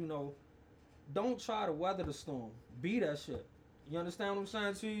have, you know, don't try to weather the storm. Be that shit. You understand what I'm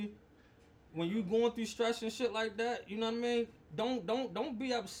saying to you? When you going through stress and shit like that, you know what I mean? Don't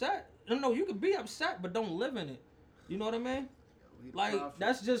be upset. No, you can be upset, but don't live in it. You know what I mean? Like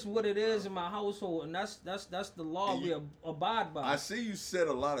that's just what it is in my household, and that's the law And we you- abide by. I see you set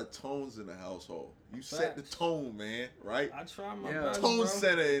a lot of tones in the household. You set the Facts. tone, man, right? I try my Yeah. best, Tone bro.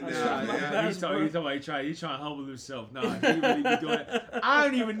 setter in I there. try my Nah, man. yeah, best, bro. he's trying to humble himself. Nah, he really be doing it. I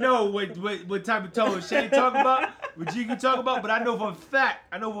don't even know what type of tone Shane talking about, what you can talk about, but I know for a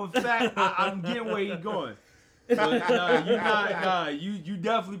fact, I'm getting where he's going. But, you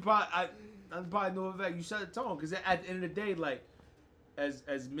definitely probably, I probably know for a fact you set the tone, because at the end of the day, like,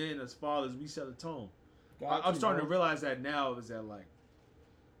 as men, as fathers, we set the tone. Got I'm you, starting bro. to realize that now, is that like,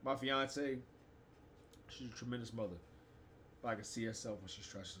 my fiance, she's a tremendous mother. But I can see herself when she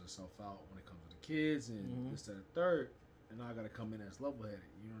stresses herself out when it comes to the kids and Mhm. this, that, and third. And now I gotta come in as level-headed.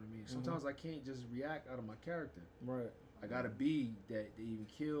 You know what I mean? Mm-hmm. Sometimes I can't just react out of my character. Right, I gotta be that they even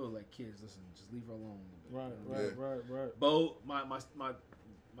kill like kids. Listen, just leave her alone a little bit. right, You know what I mean? right. Bo,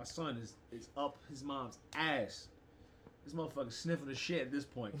 my son is up his mom's ass. This motherfucker sniffing the shit at this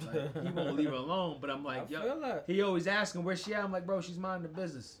point. Like, he won't leave her alone. But I'm like, I yo, feel that. he always asking where she at. I'm like, bro, she's minding the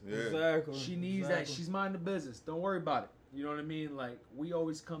business. Yeah. Exactly. She needs that. She's minding the business. Don't worry about it. You know what I mean? Like, we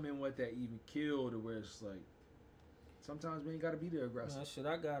always come in with that even kill to where it's like, sometimes we ain't gotta be there aggressive. Man, shit,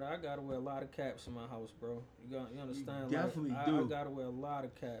 I gotta wear a lot of caps in my house, bro. You understand? You definitely I do. gotta wear a lot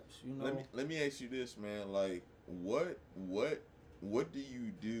of caps. You know. Let me ask you this, man. Like, what do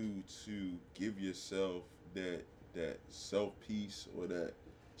you do to give yourself that self peace or that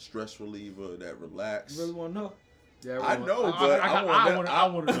stress reliever, that relax. You really want to know? Yeah, I know, but I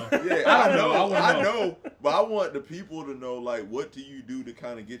want to know. Yeah, I I know. know, but I want the people to know, like, what do you do to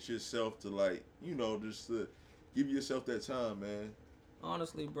kind of get yourself to, like, you know, just to give yourself that time, man.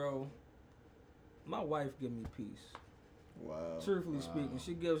 Honestly, bro, my wife give me peace. Wow. Truthfully speaking,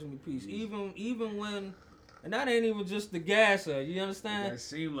 she gives me peace. Even when, and that ain't even just the gasser. You understand? That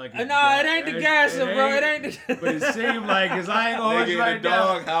seemed like No, it ain't the gasser, bro. It ain't. But it seemed like, cause I ain't gonna hold Nigga you in right the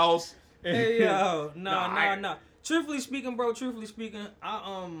now. doghouse. Hey yo, Nah, no. Truthfully speaking, bro. Truthfully speaking,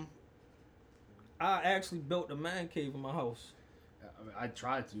 I actually built a man cave in my house. I mean, I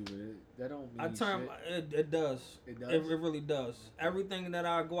tried to, but that don't mean I turn shit. it does. It does? It really does. Everything that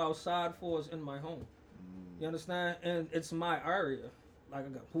I go outside for is in my home. You understand? And it's my area. Like I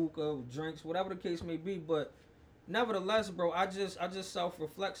got hookah, drinks, whatever the case may be. But nevertheless, bro, I just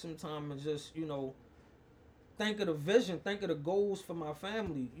self-reflect sometimes and just, you know, think of the vision, think of the goals for my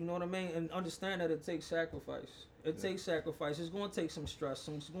family. You know what I mean? And understand that it takes sacrifice. It takes sacrifice. It's going to take some stress.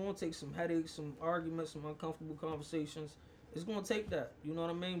 It's going to take some headaches, some arguments, some uncomfortable conversations. It's going to take that. You know what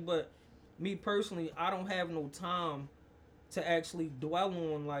I mean? But me personally, I don't have no time to actually dwell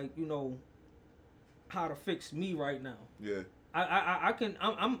on, like, you know, how to fix me right now. Yeah.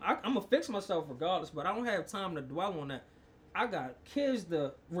 I'm gonna fix myself regardless, but I don't have time to dwell on that. I got kids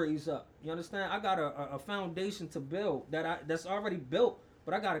to raise up. You understand? I got a foundation to build that's already built,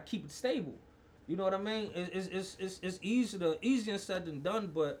 but I gotta keep it stable. You know what I mean? It's easier said than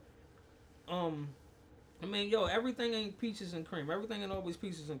done, but I mean, yo, everything ain't peaches and cream. Everything ain't always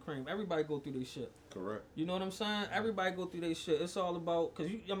peaches and cream. Everybody go through their shit. Correct. You know what I'm saying? Everybody go through their shit. It's all about, cause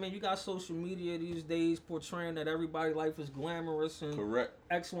you got social media these days portraying that everybody's life is glamorous and Correct.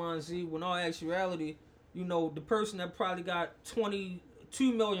 X, Y, and Z. When all actuality, you know, the person that probably got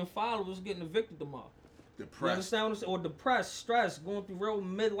 22 million followers getting evicted tomorrow. Depressed. You understand what I'm saying? Or depressed, stressed, going through real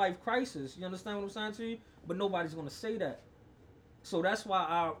midlife crisis. You understand what I'm saying to you? But nobody's gonna say that. So that's why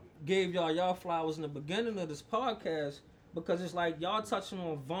I gave y'all flowers in the beginning of this podcast, because it's like y'all touching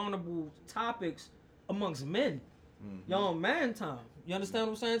on vulnerable topics amongst men. Y'all on man time. You understand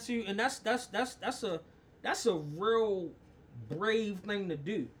what I'm saying to you? And that's a real brave thing to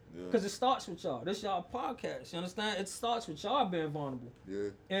do. Because it starts with y'all. This y'all podcast. You understand? It starts with y'all being vulnerable. Yeah.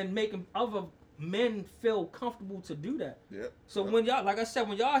 And making other men feel comfortable to do that. Yeah. So when y'all, like I said,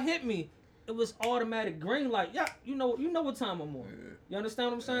 when y'all hit me, it was automatic green light. Yeah, you know what time I'm on. Yeah. You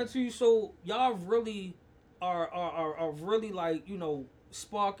understand what I'm saying to you? So y'all really are really, like, you know,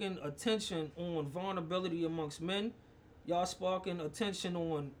 sparking attention on vulnerability amongst men. Y'all sparking attention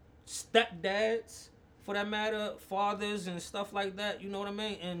on stepdads, for that matter, fathers and stuff like that. You know what I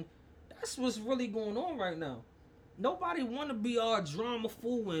mean? And that's what's really going on right now. Nobody want to be all drama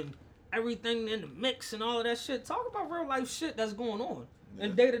fool and everything in the mix and all of that shit. Talk about real life shit that's going on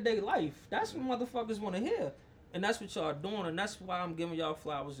in day-to-day life. That's what motherfuckers want to hear. And that's what y'all doing, and that's why I'm giving y'all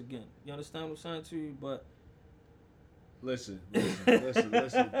flowers again. You understand what I'm saying to you? But Listen.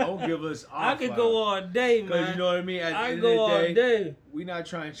 Don't give us our I could flowers. go all day, man. Because you know what I mean? At the I end go of all the day, day. we're not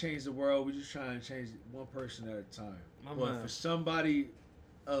trying to change the world. We're just trying to change one person at a time. My But man. for somebody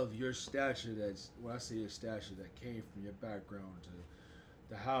of your stature, that's when I say your stature, that came from your background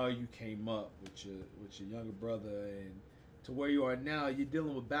to how you came up with your younger brother and to where you are now, you're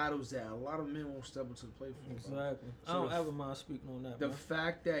dealing with battles that a lot of men won't step into the play for. Exactly. So I don't ever mind speaking on that. The man.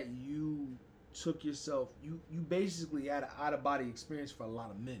 fact that you took yourself, you basically had an out-of-body experience for a lot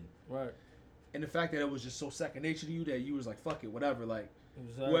of men. Right. And the fact that it was just so second nature to you that you was like, fuck it, whatever. Like,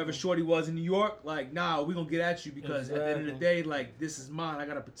 Exactly. whoever shorty was in New York, like, nah, we gonna get at you because at the end of the day, like, this is mine. I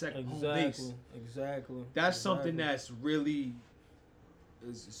gotta protect home base. Exactly. That's something that's really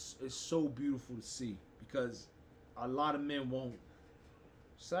is so beautiful to see, because a lot of men won't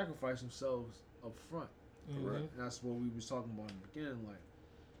sacrifice themselves up front. Correct. And that's what we was talking about in the beginning. Like,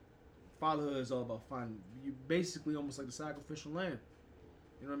 fatherhood is all about finding you, basically almost like the sacrificial lamb.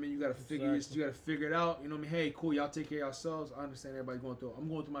 You know what I mean? You gotta figure this, you gotta figure it out. You know what I mean? Hey, cool, y'all take care of yourselves. I understand everybody going through it. I'm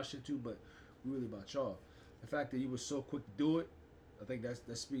going through my shit too, but we really about y'all. The fact that you were so quick to do it, I think that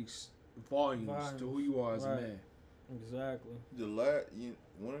speaks volumes to who you are as a man. Exactly.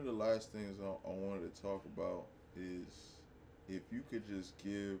 One of the last things I wanted to talk about is if you could just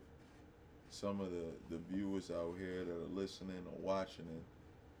give some of the viewers out here that are listening or watching it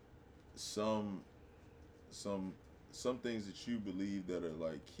some things that you believe that are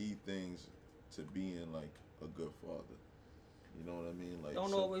like key things to being like a good father. You know what I mean? Like,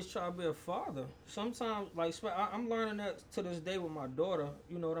 Don't always try to be a father. Sometimes, like, I'm learning that to this day with my daughter.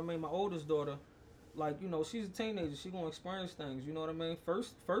 You know what I mean? My oldest daughter. like, you know, she's a teenager. She gonna experience things. You know what I mean?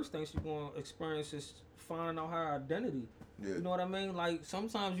 First thing she gonna experience is finding out her identity. Yeah. You know what I mean? Like,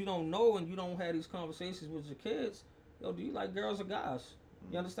 sometimes you don't know and you don't have these conversations with your kids. Yo, do you like girls or guys?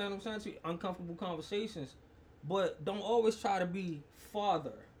 You understand what I'm saying? Uncomfortable conversations. But don't always try to be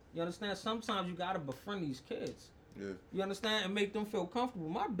father. You understand? Sometimes you gotta befriend these kids. Yeah. You understand? And make them feel comfortable.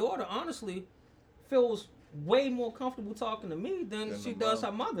 My daughter, honestly, feels way more comfortable talking to me than she does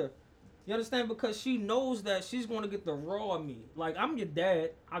her mother. You understand? Because she knows that she's going to get the raw of me. Like, I'm your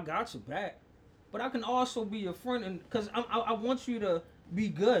dad. I got your back. But I can also be your friend. And because I want you to be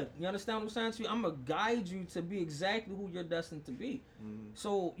good. You understand what I'm saying to you? I'm going to guide you to be exactly who you're destined to be.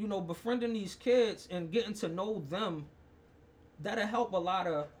 So, you know, befriending these kids and getting to know them, that'll help a lot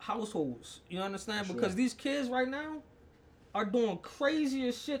of households. You understand? Sure. Because these kids right now are doing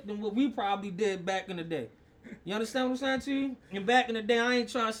crazier shit than what we probably did back in the day. You understand what I'm saying to you? And back in the day, I ain't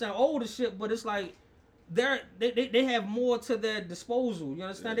trying to sound old as shit, but it's like they have more to their disposal. You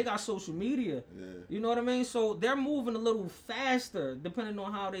understand? They got social media. Yeah. You know what I mean? So they're moving a little faster depending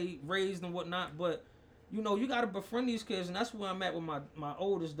on how they raised and whatnot. But, you know, you got to befriend these kids, and that's where I'm at with my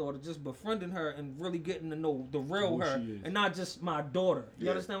oldest daughter, just befriending her and really getting to know the real Who her she is. and not just my daughter. You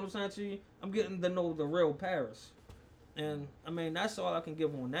Yeah. understand what I'm saying to you? I'm getting to know the real Paris. And, I mean, that's all I can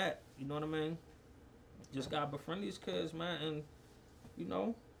give on that. You know what I mean? Just got to befriend these kids, man, and, you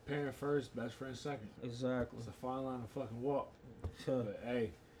know. Parent first, best friend second. Exactly. It's a fine line to fucking walk. Sure. But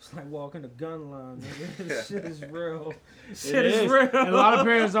hey, It's like walking the gun line, nigga. This shit is real. it Shit is is. real. And a lot of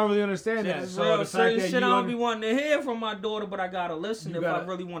parents don't really understand Shit that. is So real. the fact Certain that shit you I don't be wanting to hear from my daughter, but I gotta listen You if gotta- I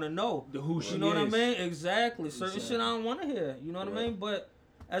really want to know. who she You know what I is. mean? Exactly. Certain Exactly. shit I don't want to hear. You know what I Right. mean? But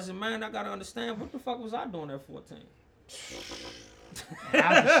as a man, I gotta understand what the fuck was I doing at 14?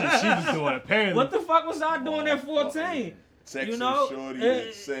 Half the shit she was doing, apparently. What the fuck was I doing at 14? Texting You know, shorty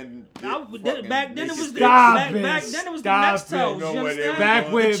and sending Back then it was the Stop back it. then it was the Stop next it. toes. Know You where they understand? were Back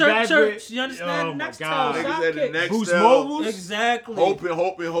going. with, Church, back church. with. You understand? Oh my Next God. toe, Niggas at the sidekick. next Boost cell, mobiles? Exactly.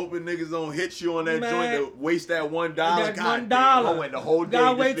 hoping niggas don't hit you on that Man. joint to waste that $1. That God $1. damn, I went the whole day.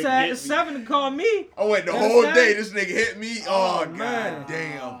 Gotta this wait nigga till hit after me. 7 to call me. I went the You whole understand? day. This nigga hit me. Oh, man. god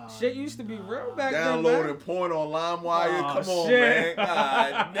damn. Shit used to be real back then, Downloading man. porn on LimeWire. Oh, Come on, shit. man.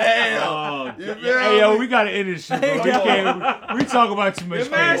 God damn. Oh, You God. feel Hey, yo, me? we gotta end this shit, bro. Hey, We, yo. can't, we talk about too much Your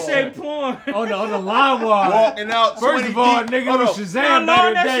man shit. say porn. On the line wire. Walking out 20 First of all, deep. nigga Hold was up. Shazam Download back in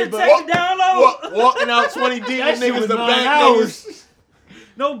the that day, shit, but take it download. Walking out 20 deep. That and shit niggas was the 9 bank hours. niggas.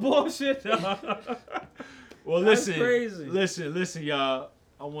 No bullshit. Well, That's listen, crazy. listen, y'all.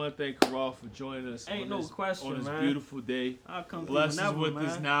 I want to thank Karal for joining us Ain't on no this, question, on this man. beautiful day. I'll come through Bless us whenever, with man.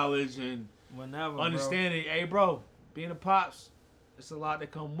 this knowledge and Whenever, understanding. Hey, bro, being a pops, it's a lot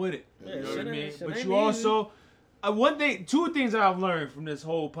that come with it. Yeah, You know shit what I ain't- mean? shit But ain't you easy. also, two things that I've learned from this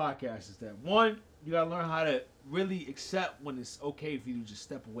whole podcast is that one, you gotta learn how to really accept when it's okay for you to just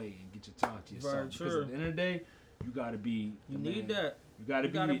step away and get your time to yourself. Very Because true. at the end of the day, you gotta be. You the need man. that. You gotta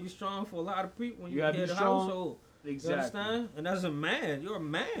You be. gotta be strong for a lot of people when You you gotta head be the strong. household. You Exactly. understand? And as a man, you're a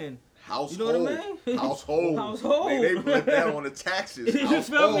man. Household. You know what I mean? Household. Household. They put that on the taxes. You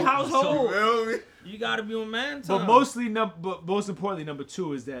feel me? Household. You feel me? You gotta be on man time. But most importantly, number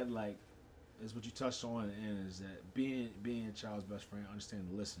two is that is what you touched on, and is that being a child's best friend, understanding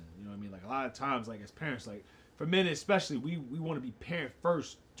to listen. You know what I mean? Like a lot of times, like as parents, like for men especially, we want to be parent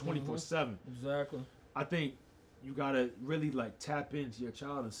first, 24/7. Exactly. I think you gotta really like tap into your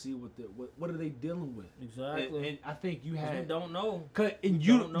child and see what are they dealing with. Exactly. And I think you 'Cause had we don't know.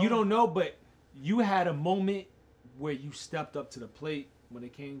 you don't don't know, but you had a moment where you stepped up to the plate when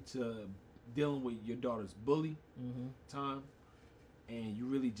it came to dealing with your daughter's bully time, and you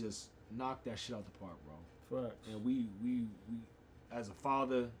really just knocked that shit out the park, bro. Facts. And we as a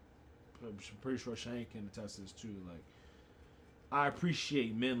father, I'm pretty sure Shane can attest to this too. Like, I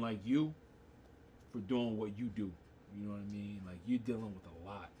appreciate men like you for doing what you do. You know what I mean? Like, you're dealing with a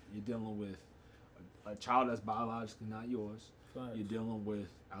lot. You're dealing with a child that's biologically not yours. Facts. You're dealing with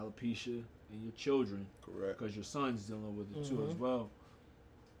alopecia in your children, Correct. because your son's dealing with it too as well.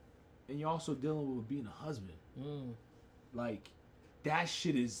 And you're also dealing with being a husband. Like, that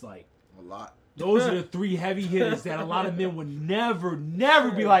shit is like, A lot. those are the three heavy hitters that a lot of men would never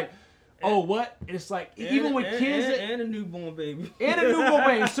be like, oh, what? And it's like, even with kids and a newborn baby. and a newborn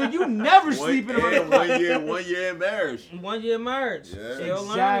baby, so you never sleeping around. 1 year in marriage. 1 year marriage. Yeah. Still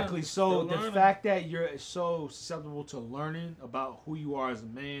Exactly. learning. So Still the learning. fact that you're so susceptible to learning about who you are as a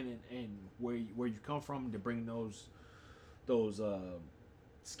man and where you come from to bring those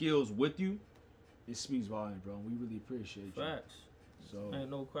skills with you, it speaks volumes, bro. We really appreciate you. Facts. So Ain't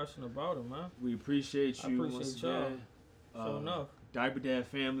no question about it, man. we appreciate I you appreciate once y'all. again. So enough. Diaper Dad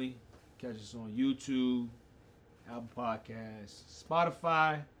family, Catch us on YouTube, Apple Podcasts,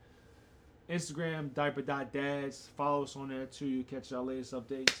 Spotify, Instagram, diaper.dads. Follow us on there too. You catch our latest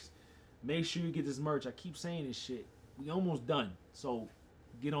updates. Make sure you get this merch. I keep saying this shit. We almost done. So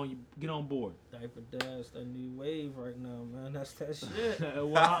get on board. Diaper Dads, that new wave right now, man. That's that shit.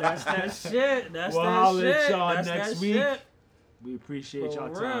 Well, That's that shit. That's we'll that holler at shit. y'all That's next that week. shit. We appreciate For y'all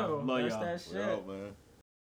real. time. Love That's y'all. that shit. Yo, man.